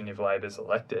federal election if Labor's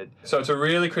elected. So it's a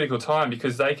really critical time,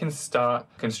 because they can start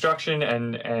construction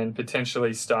and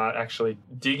potentially start actually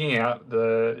digging out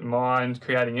the mine,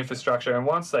 creating infrastructure, and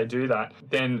once they do that,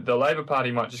 then the Labor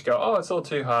Party might just go, oh, it's all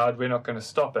too hard, we're not going to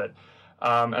stop it.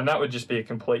 And that would just be a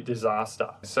complete disaster.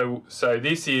 So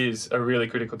this is a really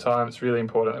critical time. It's really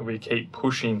important that we keep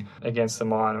pushing against the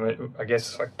mine. I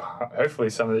guess hopefully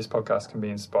some of this podcast can be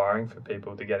inspiring for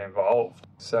people to get involved.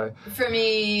 So for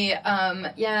me,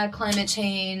 climate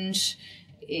change,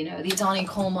 you know, the Adani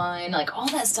coal mine, like, all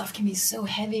that stuff can be so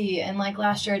heavy. And, like,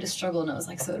 last year I just struggled and I was,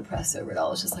 like, so depressed over it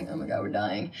all. It's just like, oh my God, we're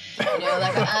dying. You know,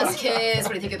 like, I ask kids, what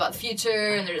do you think about the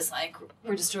future? And they're just like,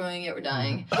 we're destroying it, we're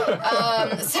dying.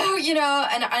 So, you know,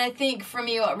 and I think for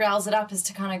me what riles it up is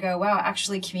to kind of go, wow,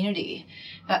 actually community.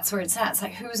 That's where it's at. It's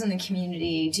like, who's in the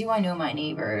community? Do I know my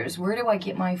neighbors? Where do I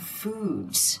get my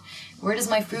food? Where does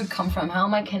my food come from? How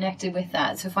am I connected with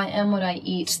that? So if I am what I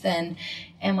eat, then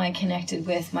am I connected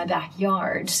with my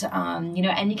backyard? You know,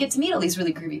 and you get to meet all these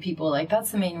really groovy people. Like, that's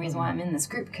the main reason why I'm in this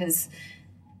group, because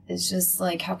it's just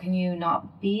like, how can you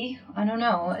not be? I don't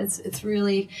know. It's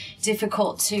really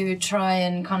difficult to try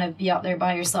and kind of be out there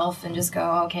by yourself and just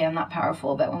go, okay, I'm not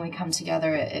powerful. But when we come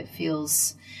together, it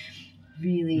feels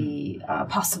really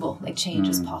possible. Like, change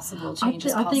is possible. Change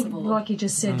is possible. I think, like you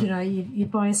just said, you know, you're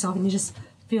by yourself and you just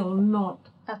feel not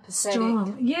apathetic.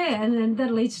 Strong. Yeah, and then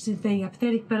that leads to being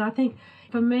apathetic. But I think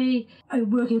for me,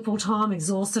 working full time,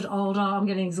 exhausted, older, I'm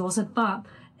getting exhausted. But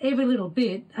every little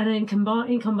bit, and then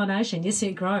in combination, you see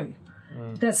it grow.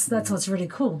 That's what's really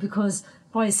cool, because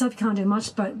by yourself you can't do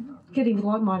much, but getting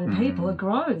like-minded people, it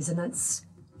grows, and that's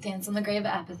dance on the grave of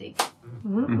apathy.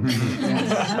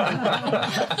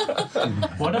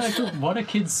 What are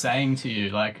kids saying to you?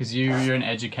 Like, because you're an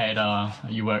educator,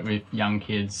 you work with young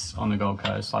kids on the Gold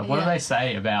Coast. Like, what do they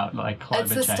say about, like, climate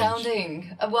change? It's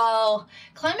astounding. Well,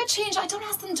 climate change, I don't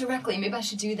ask them directly. Maybe I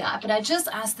should do that. But I just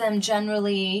ask them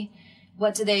generally,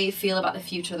 what do they feel about the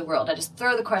future of the world? I just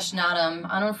throw the question at them.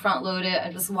 I don't front load it.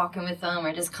 I just walk in with them, or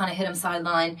I just kind of hit them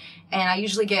sideline. And I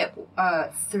usually get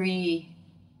three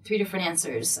different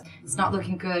answers. It's not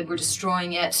looking good. We're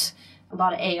destroying it. A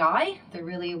lot of AI. They're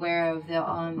really aware of the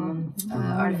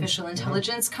artificial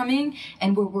intelligence coming,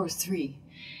 and World War III.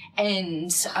 And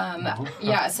so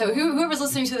whoever's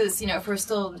listening to this, you know, if we're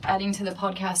still adding to the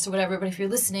podcast or whatever, but if you're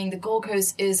listening, the Gold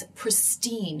Coast is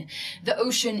pristine. The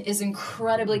ocean is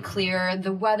incredibly clear.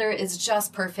 The weather is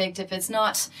just perfect. If it's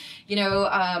not, you know,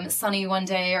 sunny one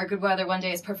day or good weather one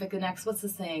day, it's perfect the next. What's the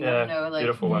saying? Yeah, I don't know, like,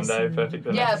 beautiful one day, perfect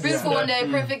the next. Yeah, beautiful one day,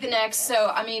 perfect the next.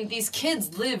 So, I mean, these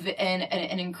kids live in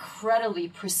an incredibly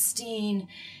pristine,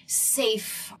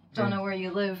 safe, don't know where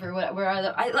you live or where I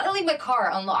live. I leave my car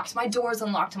unlocked. My door's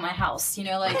unlocked to my house. You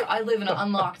know, like, I live in an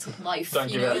unlocked life. Don't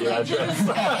give out your address. It's so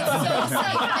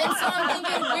safe. And so I'm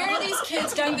thinking, where are these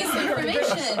kids getting this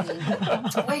information?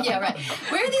 Well, yeah, right.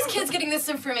 Where are these kids getting this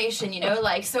information, you know?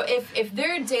 Like, so if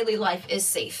their daily life is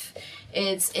safe,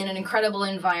 it's in an incredible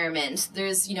environment.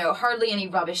 There's, you know, hardly any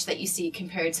rubbish that you see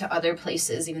compared to other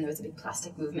places, even though there's a big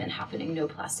plastic movement happening, no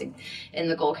plastic in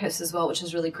the Gold Coast as well, which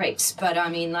is really great. But I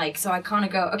mean, like, so I kind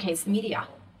of go, okay, it's the media.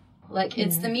 Like,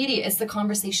 it's the media, it's the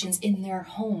conversations in their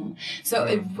home.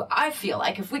 So I feel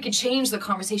like if we could change the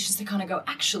conversations to kind of go,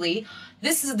 actually,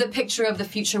 this is the picture of the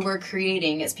future we're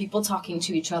creating. It's people talking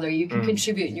to each other. You can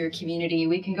contribute in your community.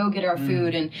 We can go get our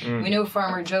food, and we know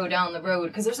Farmer Joe down the road,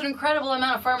 because there's an incredible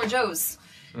amount of Farmer Joes.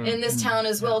 in this town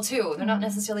as well too. They're not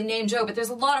necessarily named Joe, but there's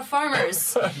a lot of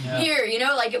farmers here, you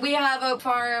know, like we have a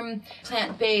farm,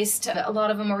 plant-based, a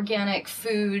lot of them organic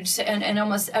food, and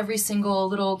almost every single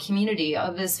little community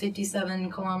of this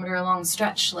 57-kilometer long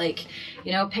stretch, like,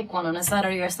 you know, pick one on a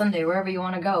Saturday or Sunday, wherever you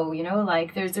want to go, you know,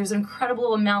 like there's an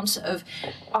incredible amount of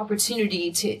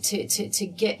opportunity to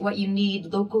get what you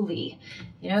need locally,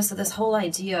 you know, so this whole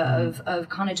idea of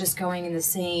kind of just going in the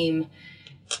same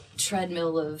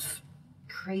treadmill of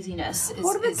craziness is,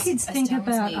 what do the kids think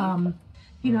about,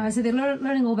 you know, so they're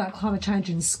learning all about climate change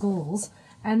in schools,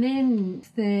 and then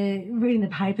they're reading the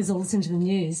papers or listening to the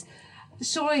news.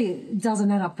 Surely it doesn't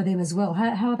add up for them as well.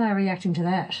 How are they reacting to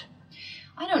that?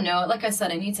 I don't know. Like I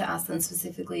said, I need to ask them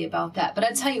specifically about that. But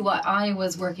I tell you what, I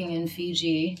was working in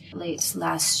Fiji late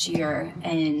last year,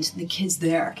 and the kids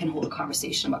there can hold a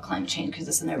conversation about climate change because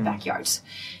it's in their backyards.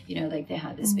 You know, like they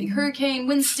had this big hurricane,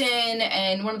 Winston,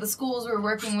 and one of the schools we were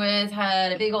working with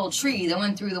had a big old tree that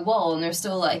went through the wall, and they're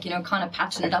still like, you know, kind of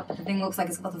patching it up. But the thing looks like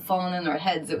it's about to fall on their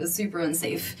heads. It was super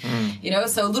unsafe. You know,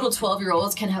 so little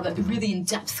 12-year-olds can have a really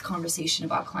in-depth conversation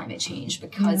about climate change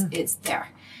because it's there.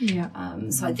 Yeah.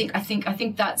 So I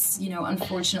think that's, you know,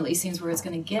 unfortunately seems where it's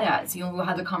going to get at. So, you know, we'll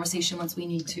have the conversation once we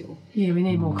need to. Yeah, we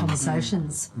need more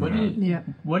conversations. What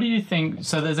do you think?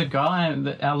 So there's a guy,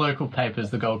 our local paper is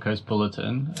the Gold Coast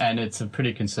Bulletin, and it's a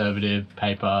pretty conservative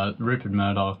paper, Rupert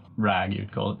Murdoch rag,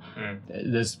 you'd call it.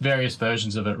 There's various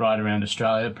versions of it right around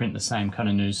Australia, print the same kind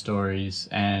of news stories.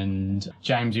 And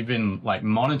James, you've been like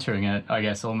monitoring it, I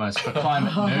guess, almost for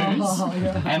climate news.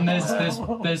 And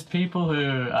there's people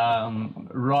who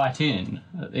write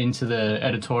into the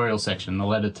editorial section, the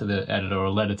letter to the editor or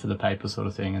letter to the paper sort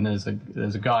of thing. And there's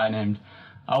a guy named,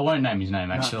 I won't name his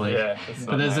name actually,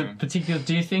 but there's a particular,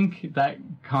 do you think that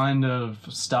kind of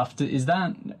stuff, is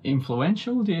that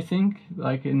influential, do you think,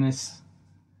 like in this?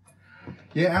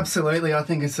 Yeah, absolutely. I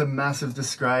think it's a massive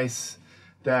disgrace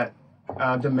that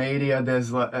the media,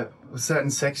 there's like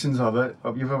certain sections of it,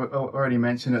 you've already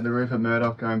mentioned it, the Rupert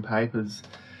Murdoch owned papers.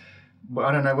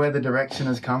 I don't know where the direction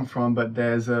has come from, but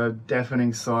there's a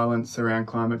deafening silence around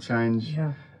climate change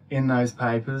in those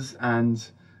papers. And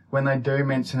when they do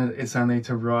mention it, it's only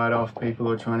to write off people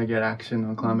who are trying to get action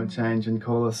on climate change and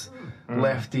call us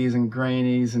lefties and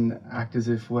greenies and act as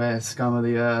if we're scum of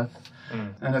the earth.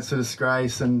 And it's a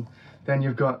disgrace. And then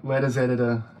you've got letters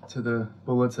editor to the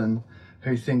Bulletin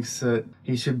who thinks that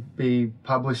he should be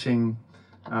publishing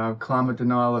climate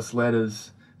denialist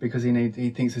letters because he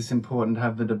thinks it's important to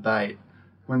have the debate,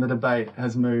 when the debate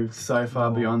has moved so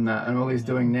far beyond that, and all he's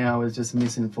doing now is just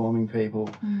misinforming people.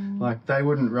 Like, they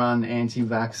wouldn't run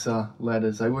anti-vaxxer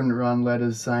letters. They wouldn't run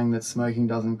letters saying that smoking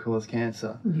doesn't cause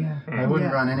cancer. They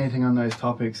wouldn't run anything on those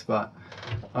topics, but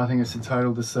I think it's a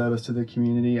total disservice to the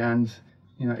community, and,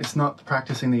 you know, it's not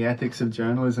practicing the ethics of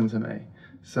journalism to me.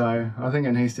 So I think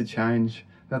it needs to change.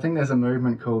 I think there's a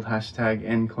movement called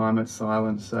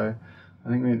 #EndClimateSilence, so I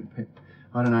think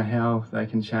I don't know how they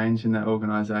can change in that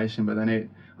organisation, but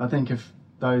I think if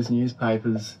those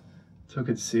newspapers took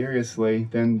it seriously,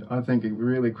 then I think it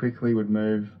really quickly would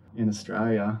move in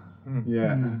Australia.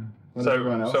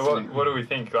 So what do we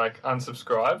think? Like,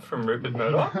 unsubscribe from Rupert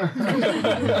Murdoch?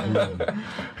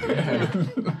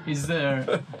 Is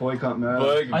there... Boycott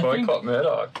Murdoch. Boycott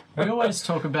Murdoch. We always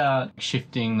talk about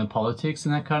shifting the politics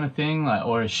and that kind of thing, like,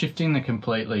 or shifting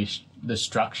the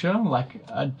structure. Like,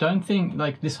 I don't think,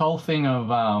 like, this whole thing of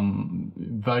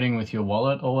voting with your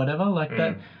wallet or whatever, like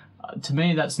that, to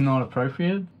me, that's not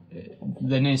appropriate.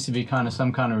 There needs to be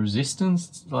some kind of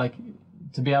resistance, like,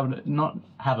 to be able to not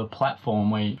have a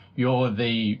platform where you're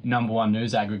the number one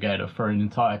news aggregator for an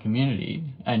entire community,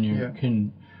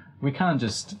 and we can't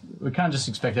just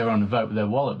expect everyone to vote with their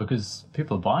wallet because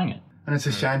people are buying it. And it's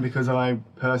a shame because I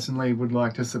personally would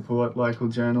like to support local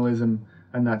journalism,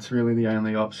 and that's really the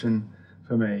only option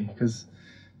for me, because,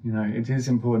 you know, it is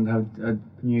important to have a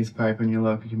newspaper in your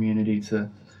local community to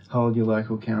hold your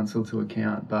local council to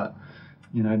account, but,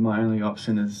 you know, my only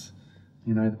option is,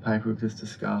 you know, the paper we've just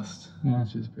discussed,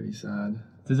 which is pretty sad.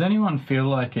 Does anyone feel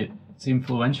like it's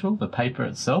influential, the paper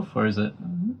itself, or is it?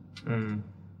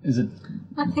 Is it?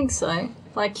 I think so.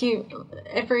 Like,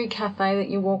 every cafe that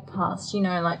you walk past, you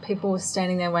know, like people were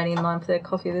standing there waiting in line for their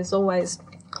coffee. There's always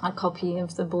a copy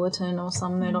of the Bulletin or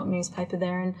some Murdoch newspaper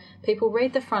there, and people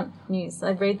read the front news.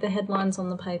 They read the headlines on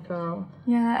the paper.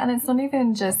 Yeah, and it's not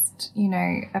even just, you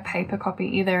know, a paper copy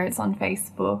either. It's on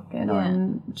Facebook and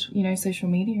on, you know, social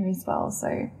media as well.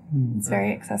 So it's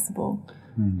very accessible.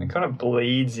 It kind of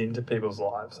bleeds into people's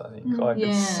lives, I think. Like,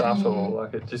 it's subtle.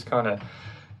 Like, it just kind of...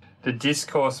 The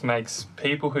discourse makes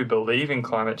people who believe in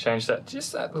climate change that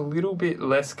little bit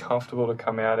less comfortable to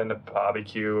come out in a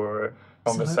barbecue or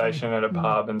conversation at a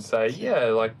pub and say, yeah,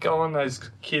 like, go on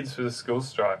those kids for the school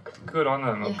strike. Good on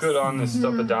them. Or good on the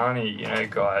Stop Adani, you know,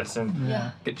 guys. And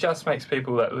it just makes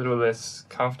people that little less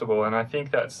comfortable. And I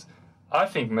think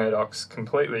Murdoch's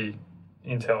completely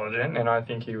intelligent, and I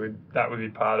think that would be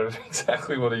part of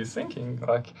exactly what he's thinking.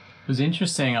 Like, it was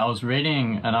interesting. I was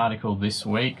reading an article this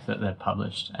week that they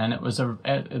published, and it was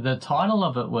the title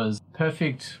of it was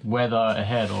 "Perfect Weather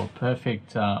Ahead" or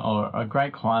 "Perfect" or "A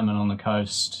Great Climate on the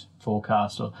Coast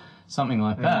Forecast" or something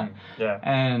like that. Yeah.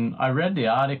 And I read the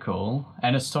article,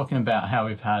 and it's talking about how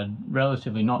we've had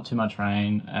relatively not too much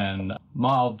rain and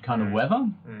mild kind of weather,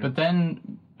 but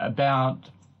then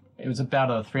it was about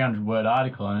a 300-word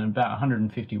article, and about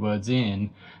 150 words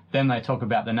in, then they talk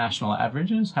about the national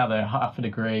averages, how they're half a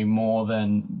degree more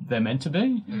than they're meant to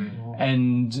be.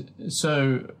 And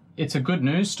so it's a good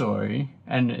news story,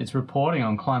 and it's reporting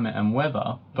on climate and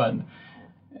weather, but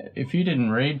if you didn't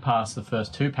read past the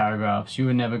first 2 paragraphs, you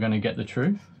were never going to get the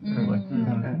truth.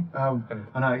 I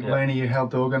know, Lena, you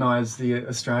helped organise the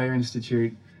Australia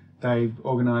Institute. They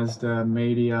organised a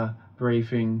media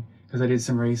briefing because they did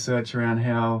some research around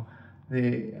how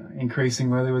the increasing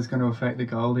weather was going to affect the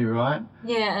Goldie, right?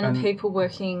 Yeah, and people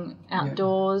working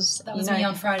outdoors. That was me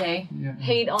on Friday.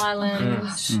 Heat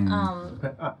islands.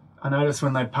 But I noticed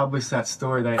when they published that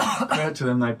story, credit to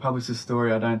them, they published the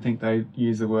story. I don't think they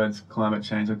used the words climate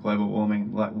change or global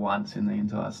warming like once in the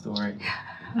entire story.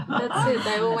 That's it.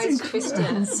 They always twist it.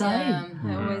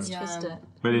 They always twist it.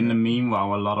 But in the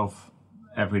meanwhile, a lot of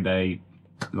everyday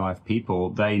life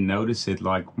people, they notice it.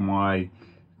 Like my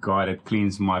guy that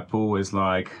cleans my pool is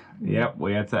like, yep,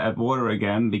 we had to add water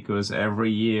again because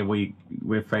every year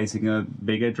we're facing a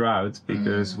bigger drought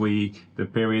because the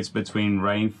periods between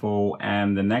rainfall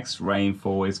and the next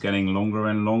rainfall is getting longer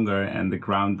and longer, and the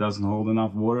ground doesn't hold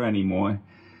enough water anymore.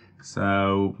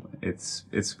 So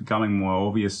it's becoming more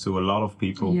obvious to a lot of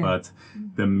people, but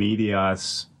the media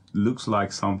looks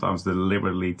like sometimes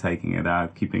deliberately taking it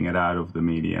out, keeping it out of the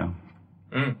media.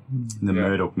 The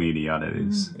Murdoch media, that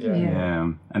is.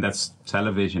 And that's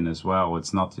television as well.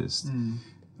 It's not just...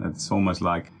 It's almost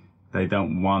like they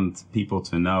don't want people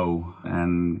to know,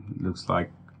 and it looks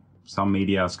like some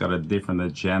media's got a different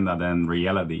agenda than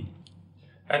reality.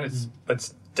 And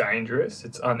it's dangerous,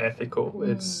 it's unethical,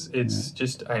 it's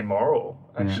just amoral,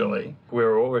 actually.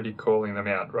 We're already calling them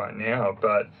out right now,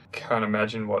 but can't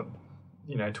imagine what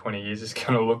 20 years is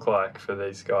going to look like for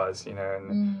these guys,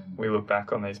 and we look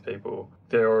back on these people,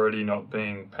 they're already not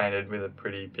being painted with a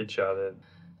pretty picture.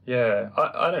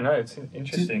 I don't know, it's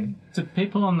interesting.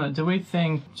 Do we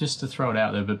think, just to throw it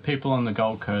out there, but people on the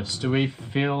Gold Coast, do we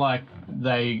feel like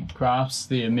they grasp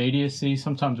the immediacy?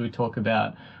 Sometimes we talk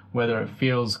about whether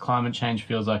climate change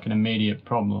feels like an immediate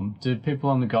problem. Do people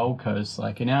on the Gold Coast,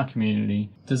 like in our community,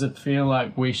 does it feel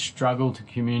like we struggle to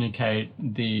communicate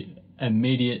the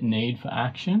immediate need for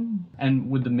action? And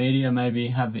would the media maybe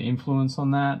have the influence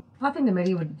on that? I think the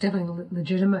media would definitely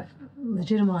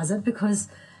legitimise it, because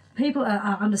people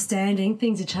are understanding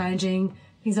things are changing,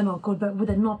 things are not good, but with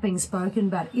it not being spoken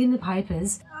about in the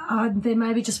papers, they're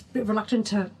maybe just a bit reluctant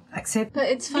to accept. But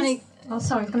it's funny, I was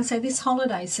going to say, this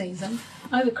holiday season,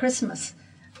 over Christmas,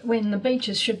 when the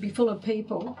beaches should be full of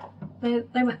people,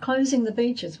 they were closing the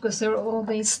beaches because there were all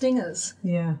these stingers.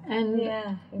 Yeah. And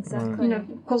exactly.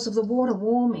 Because of the water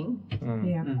warming.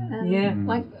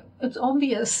 Like, it's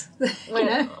obvious.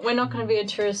 We're not going to be a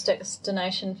tourist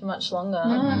destination for much longer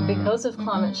because of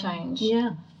climate change.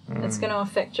 Yeah. It's going to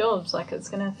affect jobs. Like, it's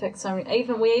going to affect so many.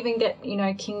 We even get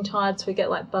king tides. We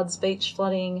get like Budds Beach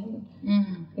flooding,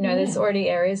 and there's already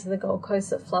areas of the Gold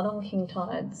Coast that flood on king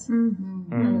tides.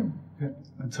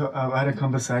 I had a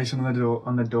conversation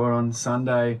on the door on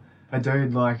Sunday. A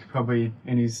dude, like probably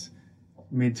in his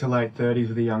mid to late 30s,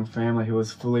 with a young family, who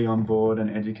was fully on board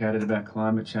and educated about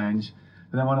climate change.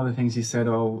 But then one of the things he said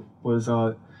was,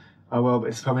 well,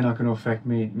 it's probably not going to affect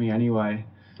me anyway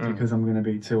because I'm going to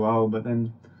be too old. But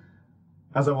then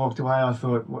as I walked away, I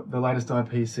thought, what the latest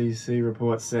IPCC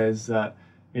report says that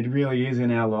it really is in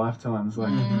our lifetimes.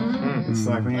 Like, it's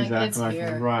like we need to act like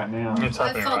right now. I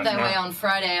felt that way on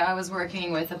Friday. I was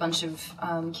working with a bunch of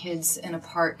kids in a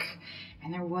park,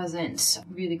 and there wasn't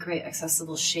really great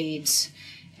accessible shade.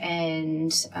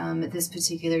 And this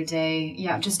particular day,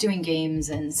 just doing games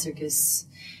and circus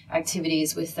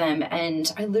activities with them,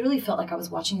 and I literally felt like I was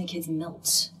watching the kids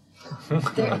melt.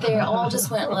 They all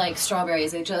just went like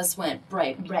strawberries. They just went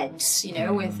bright red,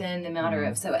 within the matter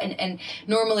of so. And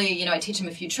normally, I teach them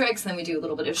a few tricks, and then we do a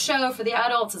little bit of show for the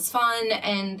adults. It's fun,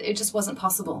 and it just wasn't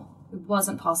possible.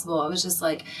 wasn't possible. It was just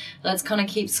like, let's kind of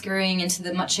keep scurrying into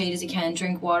the much shade as you can,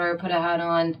 drink water, put a hat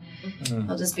on.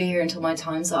 I'll just be here until my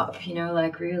time's up. You know,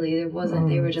 like really, there wasn't.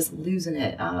 They were just losing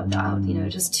it out. You know,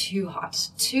 just too hot.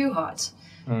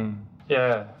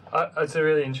 Yeah, it's a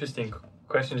really interesting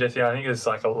question, Jessie. I think there's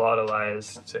like a lot of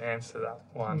layers to answer that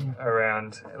one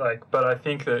around like, but I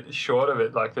think that short of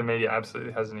it, like the media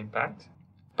absolutely has an impact.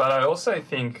 But I also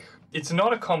think it's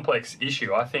not a complex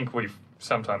issue. I think we've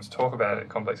sometimes talk about it, a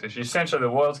complex issue. Essentially, the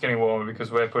world's getting warmer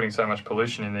because we're putting so much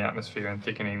pollution in the atmosphere and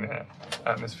thickening the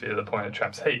atmosphere to the point it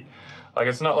traps heat. Like,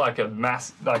 it's not like a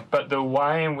mass, like, but the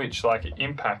way in which, like, it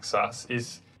impacts us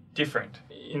is different.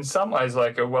 In some ways,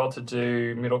 like, a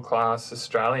well-to-do, middle-class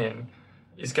Australian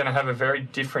is going to have a very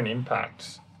different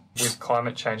impact with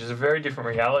climate change. It's a very different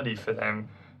reality for them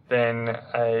than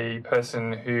a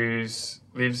person who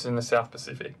lives in the South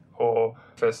Pacific or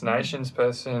First Nations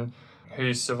person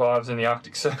who survives in the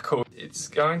Arctic Circle. It's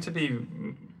going to be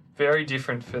very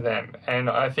different for them. And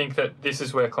I think that this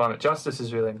is where climate justice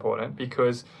is really important,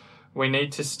 because we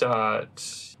need to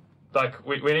start, like,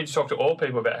 we need to talk to all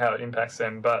people about how it impacts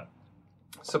them, but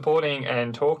supporting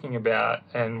and talking about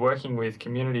and working with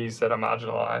communities that are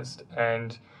marginalised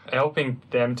and helping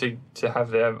them to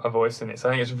have a voice in this.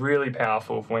 I think it's really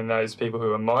powerful when those people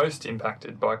who are most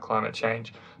impacted by climate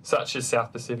change, such as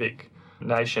South Pacific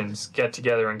nations, get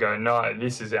together and go, no,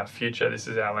 this is our future, this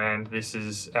is our land, this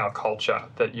is our culture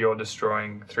that you're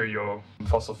destroying through your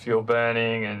fossil fuel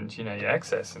burning and, you know, your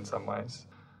excess in some ways.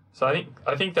 So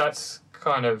I think that's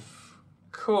kind of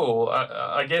cool.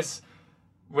 I guess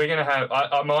we're going to have,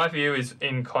 my view is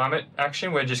in climate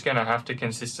action, we're just going to have to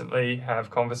consistently have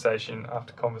conversation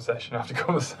after conversation after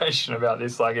conversation about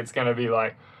this. Like, it's going to be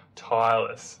like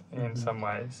tireless in some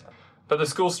ways. But the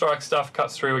school strike stuff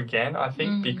cuts through again, I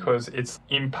think, because it's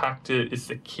impacted, it's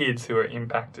the kids who are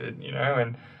impacted, you know,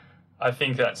 and I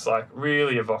think that's like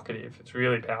really evocative. It's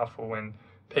really powerful when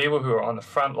people who are on the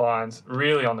front lines,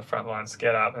 really on the front lines,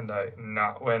 get up and go,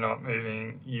 no, we're not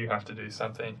moving, you have to do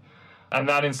something. And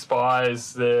that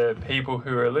inspires the people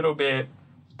who are a little bit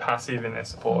passive in their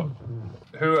support.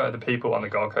 Who are the people on the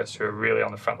Gold Coast who are really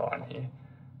on the front line here?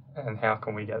 And how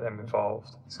can we get them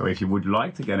involved? So if you would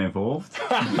like to get involved...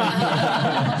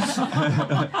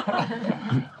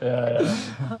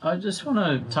 I just want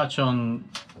to touch on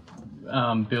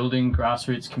building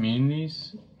grassroots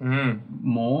communities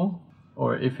more,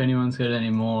 or if anyone's got any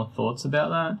more thoughts about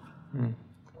that.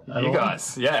 You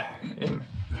guys, yeah.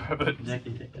 Building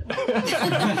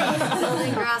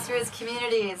grassroots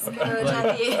communities. Go,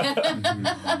 Jackie.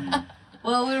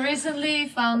 Well, we recently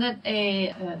founded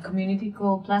a community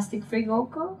called Plastic Free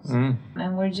Gold Coast,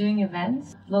 and we're doing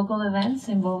events, local events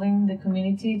involving the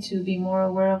community to be more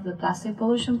aware of the plastic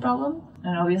pollution problem.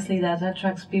 And obviously that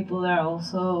attracts people that are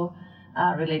also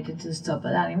related to Stop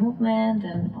Adani movement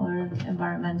and other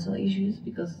environmental issues,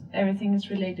 because everything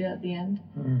is related at the end.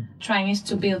 Trying is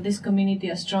to build this community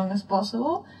as strong as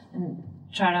possible and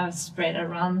try to spread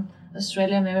around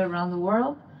Australia, maybe around the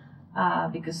world,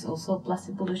 because also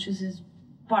plastic pollution is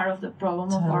part of the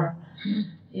problem of our...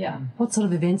 What sort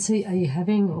of events are you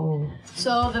having? Or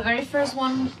so the very first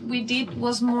one we did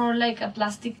was more like a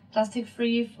plastic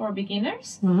free for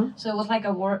beginners. So it was like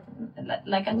a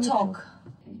talk,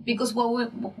 because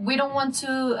we don't want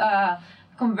to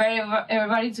convert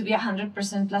everybody to be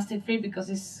 100% plastic free, because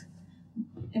it's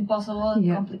impossible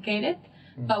and complicated.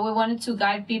 But we wanted to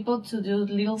guide people to do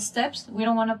little steps. We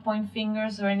don't want to point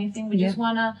fingers or anything. We just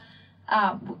want to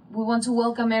we want to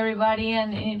welcome everybody,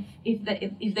 and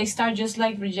if they start just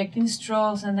like rejecting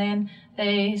straws, and then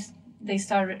they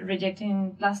start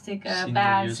rejecting plastic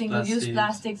bags, single-use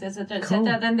plastics, etc.,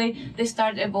 etc., then they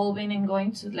start evolving and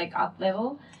going to like up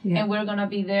level, and we're gonna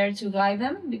be there to guide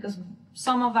them, because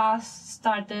some of us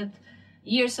started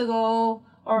years ago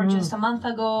or just a month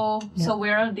ago, so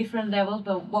we're at different levels,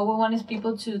 but what we want is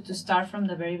people to start from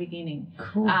the very beginning.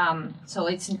 So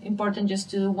it's important just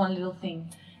to do one little thing.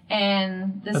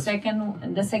 And the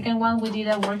second one, we did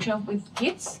a workshop with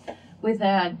kids, with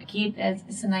a kid,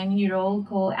 it's a 9-year-old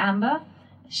called Amber.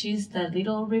 She's the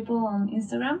Little Ripple on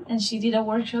Instagram, and she did a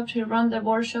workshop. She ran the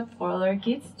workshop for other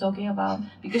kids, talking about,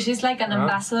 because she's like an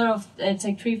ambassador of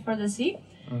Take 3 for the Sea,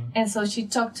 and so she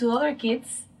talked to other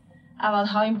kids about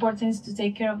how important it is to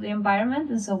take care of the environment.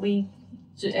 And so we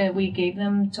gave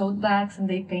them tote bags, and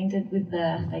they painted with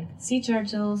the like sea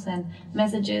turtles and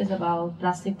messages about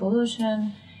plastic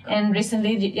pollution. And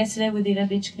recently, yesterday, we did a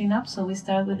beach cleanup, so we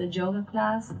started with a yoga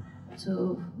class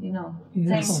to, you know,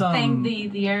 thank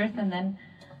the earth, and then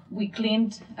we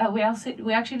cleaned. We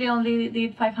actually only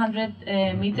did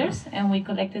 500 meters, and we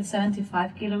collected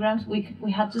 75 kilograms.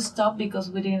 We had to stop because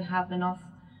we didn't have enough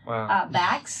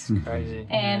bags. Crazy.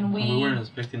 And we weren't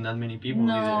expecting that many people.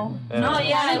 No, either. no,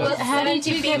 yeah. It was How did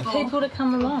you get people to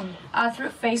come along? Through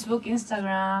Facebook,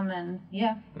 Instagram, and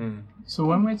yeah. So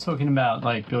when we're talking about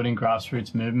like building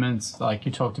grassroots movements, like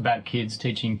you talked about kids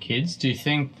teaching kids, do you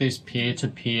think this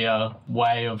peer-to-peer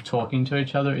way of talking to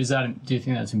each other, do you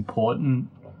think that's important?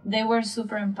 They were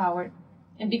super empowered.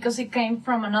 And because it came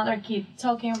from another kid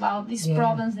talking about these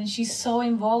problems, and she's so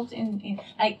involved in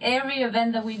like every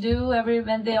event that we do, every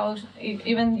event they all,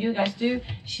 even you guys do,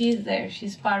 she's there,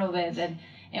 she's part of it.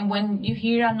 And when you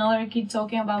hear another kid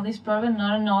talking about this problem,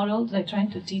 not an adult, like trying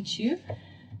to teach you,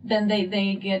 then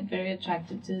they get very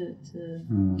attracted to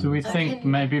Do we think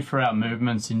maybe for our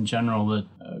movements in general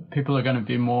that people are going to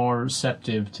be more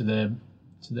receptive to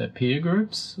their peer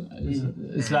groups?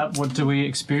 Is that what do we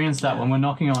experience that when we're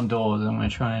knocking on doors and we're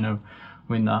trying to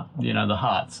win the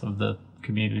hearts of the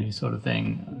community sort of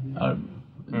thing?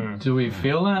 Do we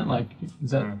feel that? Like,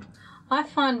 is that? I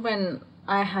find when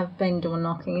I have been door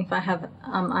knocking, if I have a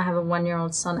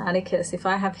 1-year-old son, Atticus, if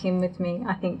I have him with me,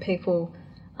 I think people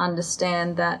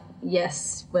understand that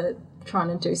yes, we're trying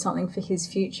to do something for his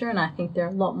future, and I think they're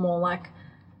a lot more like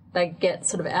they get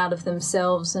sort of out of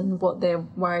themselves and what their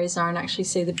worries are and actually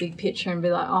see the big picture and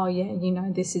be like, oh yeah,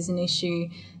 this is an issue.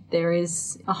 There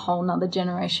is a whole nother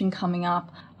generation coming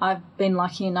up. I've been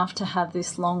lucky enough to have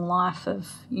this long life of,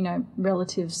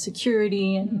 relative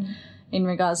security and in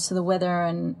regards to the weather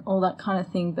and all that kind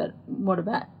of thing. But what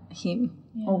about him?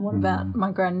 Yeah. Or what about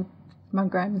my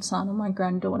grandson or my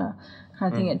granddaughter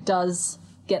kind of thing? It does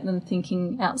get them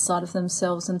thinking outside of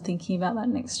themselves and thinking about that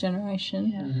next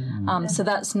generation. So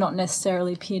that's not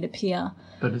necessarily peer-to-peer.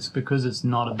 But it's because it's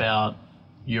not about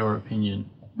your opinion.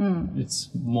 It's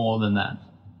more than that.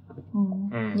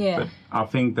 Yeah. But I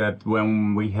think that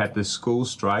when we had the school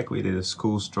strike, we did a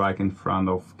school strike in front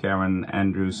of Karen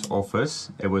Andrews'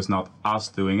 office. It was not us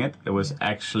doing it. It was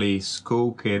actually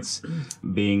school kids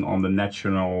being on the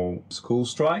national school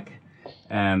strike.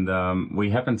 And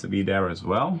we happened to be there as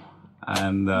well.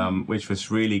 And which was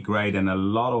really great. And a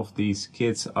lot of these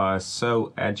kids are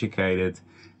so educated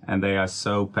and they are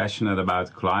so passionate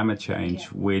about climate change,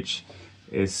 which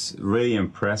is really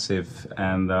impressive.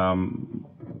 And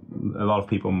a lot of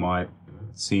people might have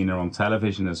seen her on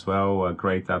television as well,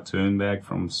 Greta Thunberg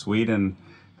from Sweden,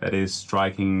 that is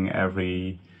striking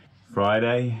every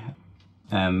Friday.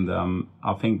 And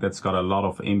I think that's got a lot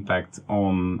of impact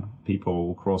on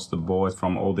people across the board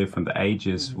from all different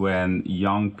ages when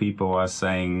young people are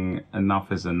saying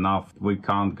enough is enough. We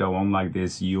can't go on like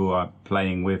this. You are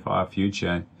playing with our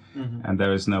future. And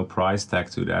there is no price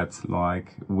tag to that.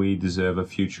 Like, we deserve a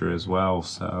future as well.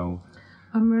 So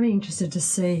I'm really interested to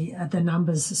see the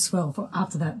numbers as well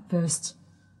after that first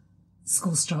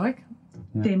school strike,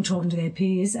 them talking to their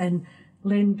peers and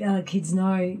letting other kids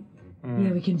know,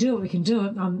 we can do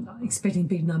it. I'm expecting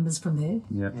big numbers from there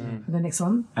for the next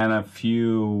one. And a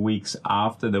few weeks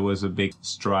after, there was a big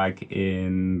strike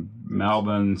in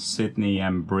Melbourne, Sydney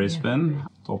and Brisbane.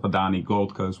 Top Adani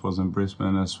Gold Coast was in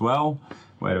Brisbane as well,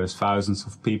 where there was thousands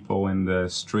of people in the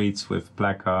streets with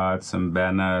placards and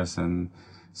banners and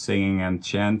singing and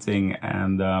chanting,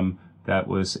 and that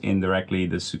was indirectly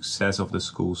the success of the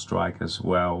school strike as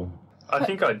well. I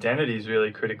think identity is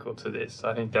really critical to this.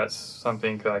 I think that's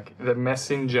something like the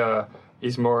messenger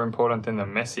is more important than the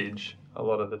message a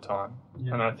lot of the time.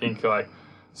 And I think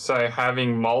so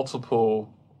having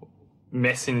multiple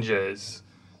messengers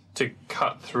to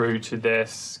cut through to their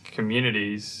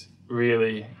communities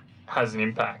really has an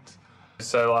impact.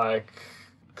 So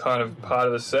kind of part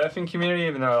of the surfing community,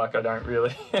 even though I don't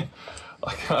really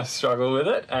I struggle with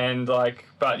it, and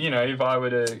but if I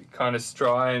were to kind of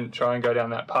try and go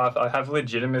down that path, I have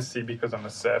legitimacy because I'm a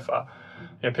surfer.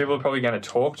 People are probably going to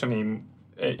talk to me,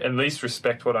 at least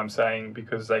respect what I'm saying,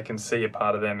 because they can see a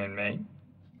part of them in me.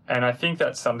 And I think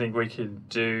that's something we could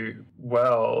do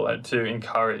well to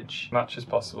encourage much as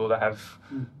possible, to have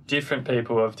different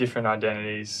people of different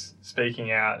identities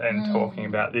speaking out and talking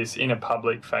about this in a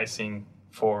public-facing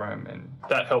forum, and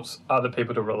that helps other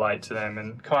people to relate to them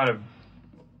and kind of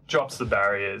drops the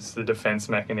barriers, the defence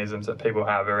mechanisms that people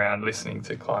have around listening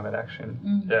to climate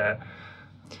action.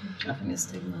 Dropping a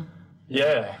stigma.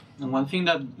 Yeah. And one thing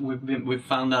that we've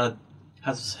found that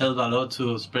has helped a lot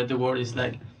to spread the word is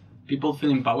people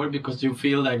feel empowered because you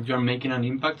feel like you're making an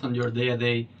impact on your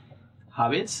day-to-day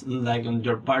habits, on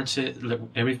your purchase,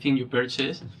 everything you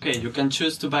purchase. Okay, you can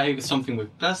choose to buy something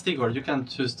with plastic, or you can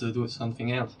choose to do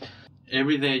something else.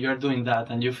 Every day you're doing that,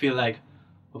 and you feel like,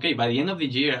 okay, by the end of the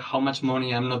year, how much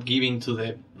money I'm not giving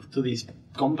to these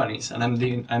companies, and I'm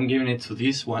giving it to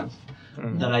these ones.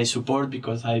 that I support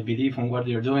because I believe in what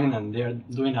they're doing and they're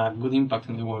doing a good impact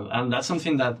in the world. And that's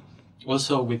something that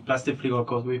also with Plastic-Free Gold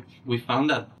Coast we found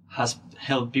that has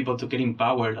helped people to get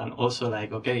empowered and also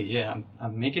like, okay, yeah,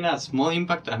 I'm making a small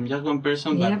impact. I'm just one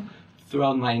person, but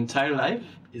throughout my entire life,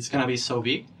 it's gonna be so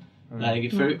big. Like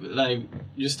if like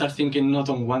you start thinking not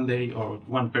on one day or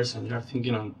one person, you're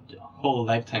thinking on a whole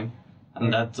lifetime,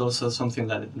 and that's also something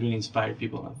that really inspired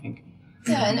people, I think.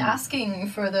 Yeah, and asking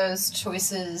for those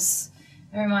choices.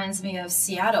 It reminds me of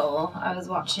Seattle. I was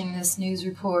watching this news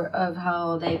report of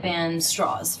how they banned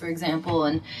straws, for example,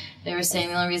 and they were saying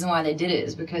the only reason why they did it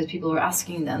is because people were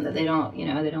asking them that they don't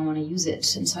want to use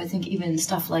it. And so I think even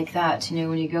stuff like that,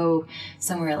 when you go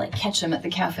somewhere like Ketchum at the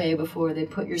cafe before they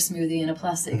put your smoothie in a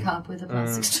plastic cup with a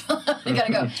plastic straw, you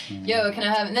gotta go, yo, can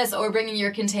I have this? Or bringing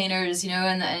your containers,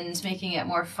 and making it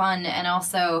more fun, and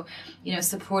also,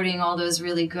 supporting all those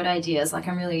really good ideas. Like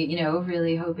I'm really,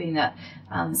 really hoping that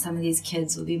some of these kids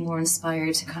will be more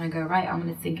inspired to kind of go, right, I'm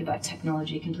going to think about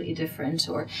technology completely different,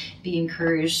 or be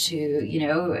encouraged to,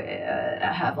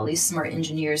 have all these smart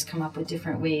engineers come up with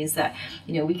different ways that,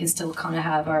 we can still kind of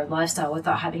have our lifestyle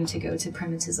without having to go to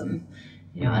primitivism.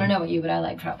 I don't know about you, but I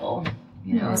like travel.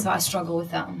 So I struggle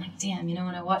with that. I'm like, damn,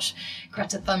 when I watch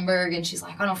Greta Thunberg and she's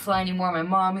like, I don't fly anymore. My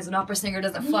mom, who's an opera singer,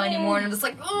 doesn't fly anymore. And I'm just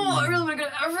like, oh, I really want to go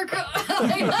to Africa.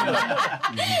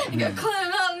 You got to climb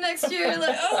a mountain next year.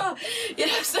 Like, oh,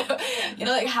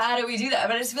 like, how do we do that?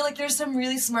 But I just feel like there's some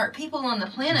really smart people on the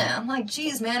planet. I'm like,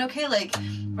 geez, man, okay, like,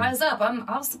 rise up.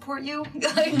 I'll support you.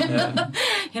 I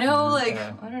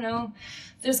don't know.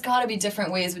 There's got to be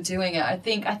different ways of doing it. I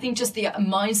think just the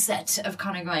mindset of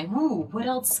kind of going, ooh, what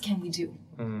else can we do?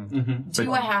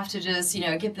 Do I have to just,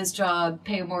 get this job,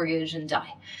 pay a mortgage, and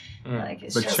die?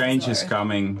 But change is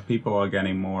coming. People are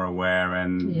getting more aware,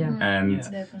 and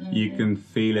you can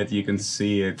feel it, you can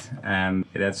see it, and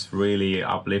that's really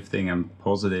uplifting and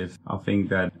positive. I think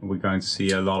that we're going to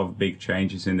see a lot of big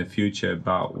changes in the future,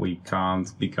 but we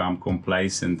can't become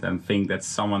complacent and think that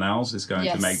someone else is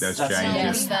going to make those changes.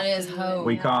 Yes, that is hope.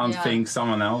 We can't think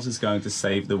someone else is going to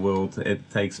save the world. It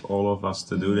takes all of us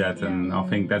to do that, and I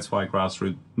think that's why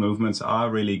grassroots movements are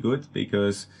really good,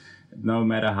 because no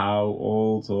matter how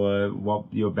old or what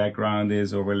your background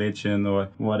is or religion or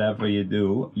whatever you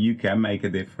do, you can make a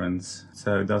difference.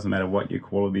 So it doesn't matter what your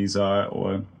qualities are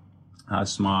or how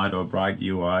smart or bright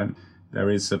you are. There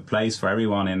is a place for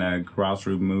everyone in a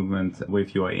grassroots movement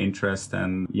with your interest,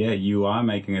 and you are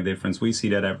making a difference. We see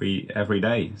that every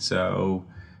day. So,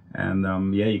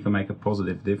 and you can make a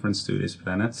positive difference to this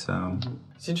planet. So.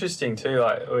 It's interesting too,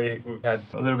 like we had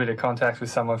a little bit of contact with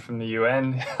someone from the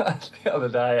UN the other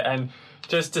day, and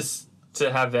just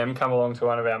to have them come along to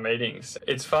one of our meetings.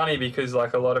 It's funny because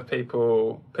like a lot of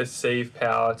people perceive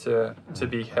power to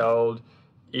be held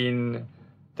in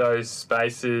those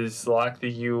spaces like the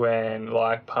UN,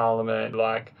 like Parliament,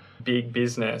 like big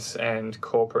business and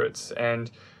corporates,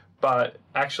 but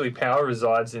actually power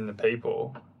resides in the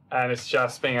people, and it's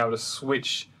just being able to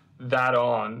switch that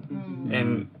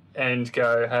on and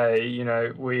go, hey,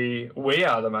 we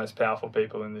are the most powerful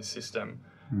people in this system.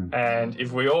 And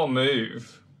if we all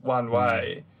move one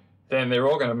way, then they're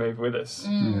all going to move with us.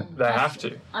 They have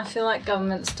to. I feel like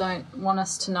governments don't want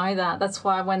us to know that. That's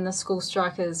why when the school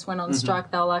strikers went on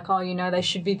strike, they were like, oh, they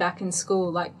should be back in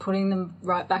school, like putting them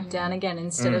right back down again,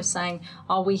 instead of saying,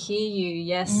 oh, we hear you,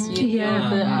 yes, you're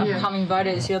the upcoming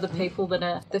voters, you're the people that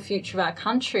are the future of our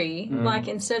country. Like,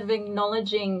 instead of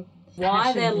acknowledging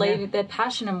why they're leaving, their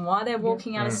passion, and why they're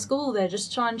walking out of school, they're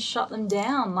just trying to shut them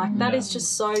down. Like, that is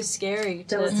just so scary.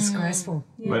 That was disgraceful.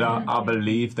 But I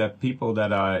believe that people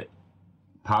that are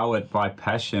powered by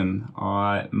passion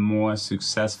are more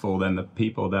successful than the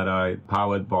people that are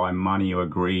powered by money or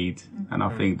greed. And I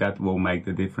think that will make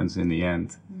the difference in the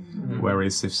end.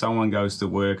 Whereas if someone goes to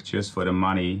work just for the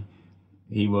money,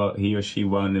 he or she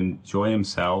won't enjoy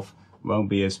himself, won't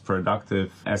be as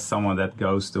productive as someone that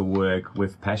goes to work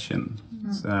with passion.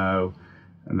 So,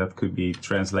 and that could be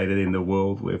translated in the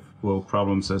world with world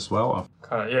problems as well.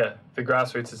 The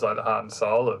grassroots is like the heart and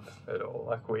soul of it all.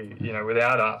 Like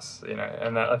without us,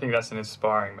 and I think that's an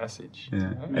inspiring message.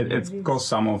 Yeah, it costs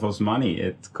some of us money.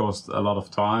 It costs a lot of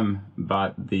time,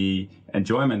 but the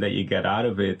enjoyment that you get out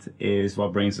of it is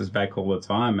what brings us back all the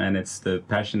time. And it's the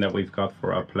passion that we've got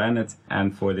for our planet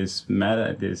and for this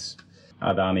matter, this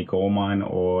Adani coal mine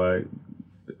or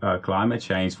climate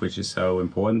change, which is so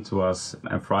important to us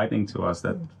and frightening to us,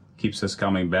 that keeps us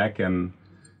coming back. And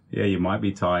you might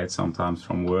be tired sometimes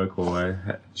from work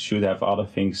or should have other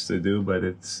things to do, but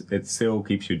it still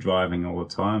keeps you driving all the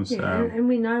time. So and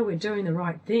we know we're doing the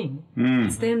right thing.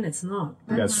 It's them that's not.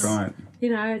 That's right.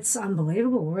 it's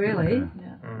unbelievable, really.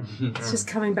 It's just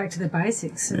coming back to the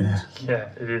basics. And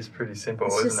it is pretty simple,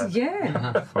 isn't it?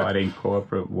 Yeah. Fighting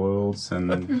corporate worlds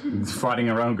and fighting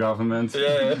our own government.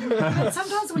 And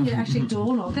sometimes when you actually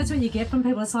door knock, that's what you get from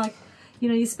people. It's like,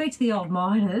 you speak to the old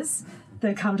miners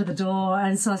that come to the door,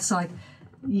 and so it's like,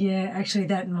 actually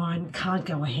that mine can't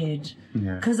go ahead.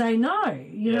 Because they know,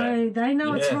 they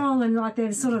know it's wrong, and like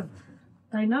they're sort of,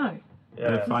 they know.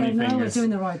 The funny they know thing we're is, doing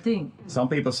the right thing. Some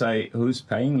people say, who's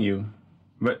paying you?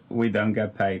 But we don't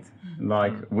get paid.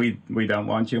 Like, we don't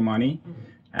want your money,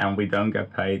 and we don't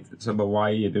get paid. So, but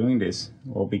why are you doing this?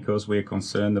 Well, because we're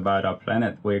concerned about our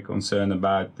planet. We're concerned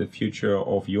about the future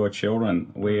of your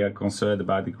children. We are concerned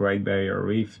about the Great Barrier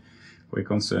Reef. We're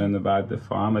concerned about the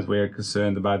farmers. We're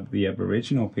concerned about the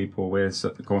Aboriginal people. We're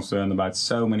concerned about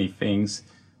so many things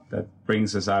that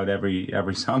brings us out every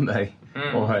Sunday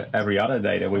or every other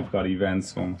day that we've got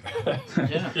events on.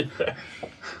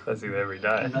 That's it every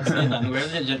day. And that's it. And we're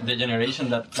the generation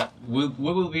that we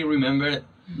will be remembered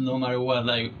no matter what.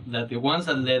 Like that the ones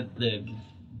that let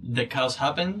the chaos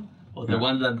happen, or the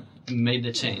ones that made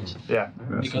the change.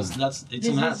 Because it's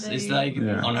a mess. It's like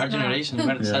on our generation,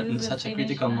 we're in such a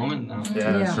critical moment now.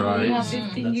 That's right. We have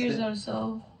 15 years or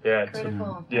so.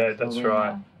 Critical. That's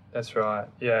right. That's right.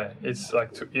 Yeah, it's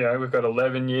like we've got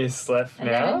 11 years left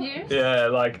now. 11 years? Yeah,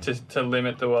 like to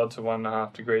limit the world to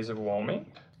 1.5 degrees of warming.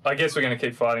 I guess we're going to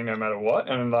keep fighting no matter what,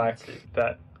 and like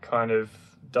that kind of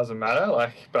doesn't matter.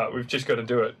 Like, but we've just got to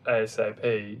do it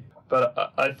ASAP.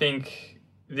 But I think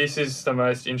this is the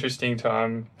most interesting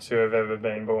time to have ever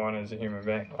been born as a human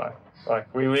being.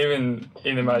 Like we live in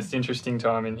the most interesting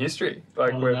time in history.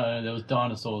 Like there was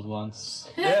dinosaurs once.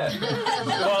 Yeah. Well,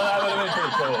 that would have been pretty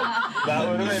cool. That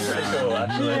would have been pretty cool,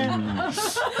 actually.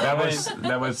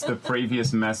 That was the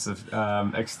previous massive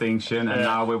extinction, and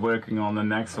now we're working on the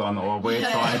next one, or we're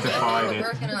trying to fight it.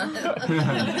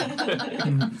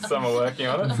 Some are working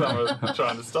on it, some are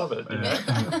trying to stop it.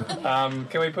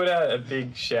 Can we put out a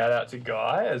big shout out to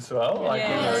Guy as well, when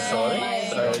we're recording?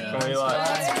 So can we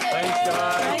thanks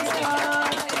Guy.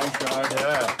 Thanks guys.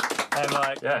 And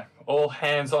all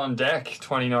hands on deck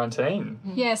 2019.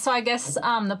 Yeah, so I guess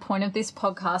the point of this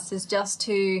podcast is just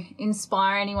to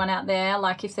inspire anyone out there,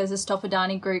 like if there's a Stop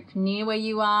Adani group near where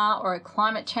you are, or a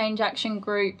climate change action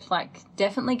group, like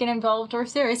definitely get involved, or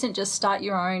if there isn't, just start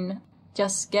your own.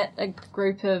 Just get a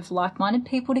group of like-minded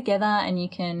people together and you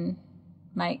can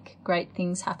make great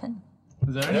things happen.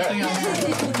 Is there anything else?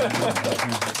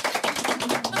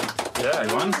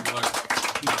 Everyone?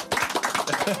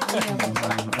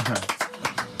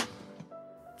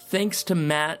 Thanks to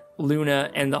Matt, Luna,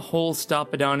 and the whole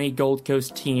Stop Adani Gold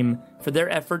Coast team for their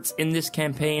efforts in this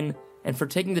campaign and for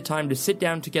taking the time to sit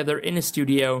down together in a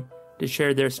studio to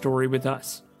share their story with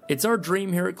us. It's our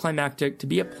dream here at Climactic to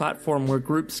be a platform where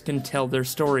groups can tell their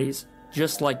stories,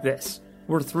 just like this.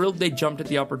 We're thrilled they jumped at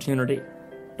the opportunity,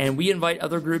 and we invite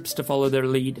other groups to follow their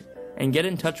lead and get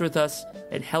in touch with us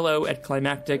at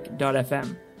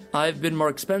hello@climactic.fm. I've been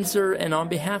Mark Spencer, and on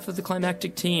behalf of the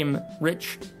Climactic team,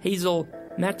 Rich, Hazel,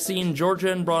 Maxine,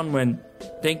 Georgia, and Bronwyn,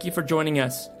 thank you for joining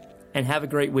us, and have a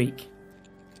great week.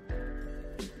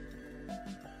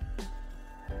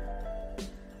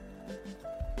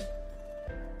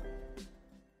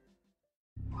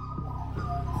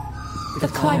 The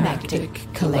Climactic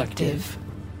Collective.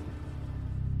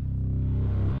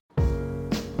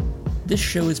 This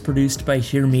show is produced by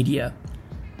Hear Media,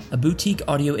 a boutique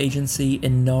audio agency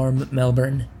in Narm,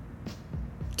 Melbourne.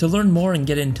 To learn more and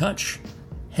get in touch,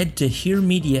 head to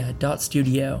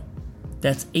hearmedia.studio.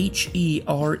 That's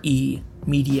HERE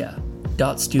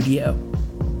media.studio.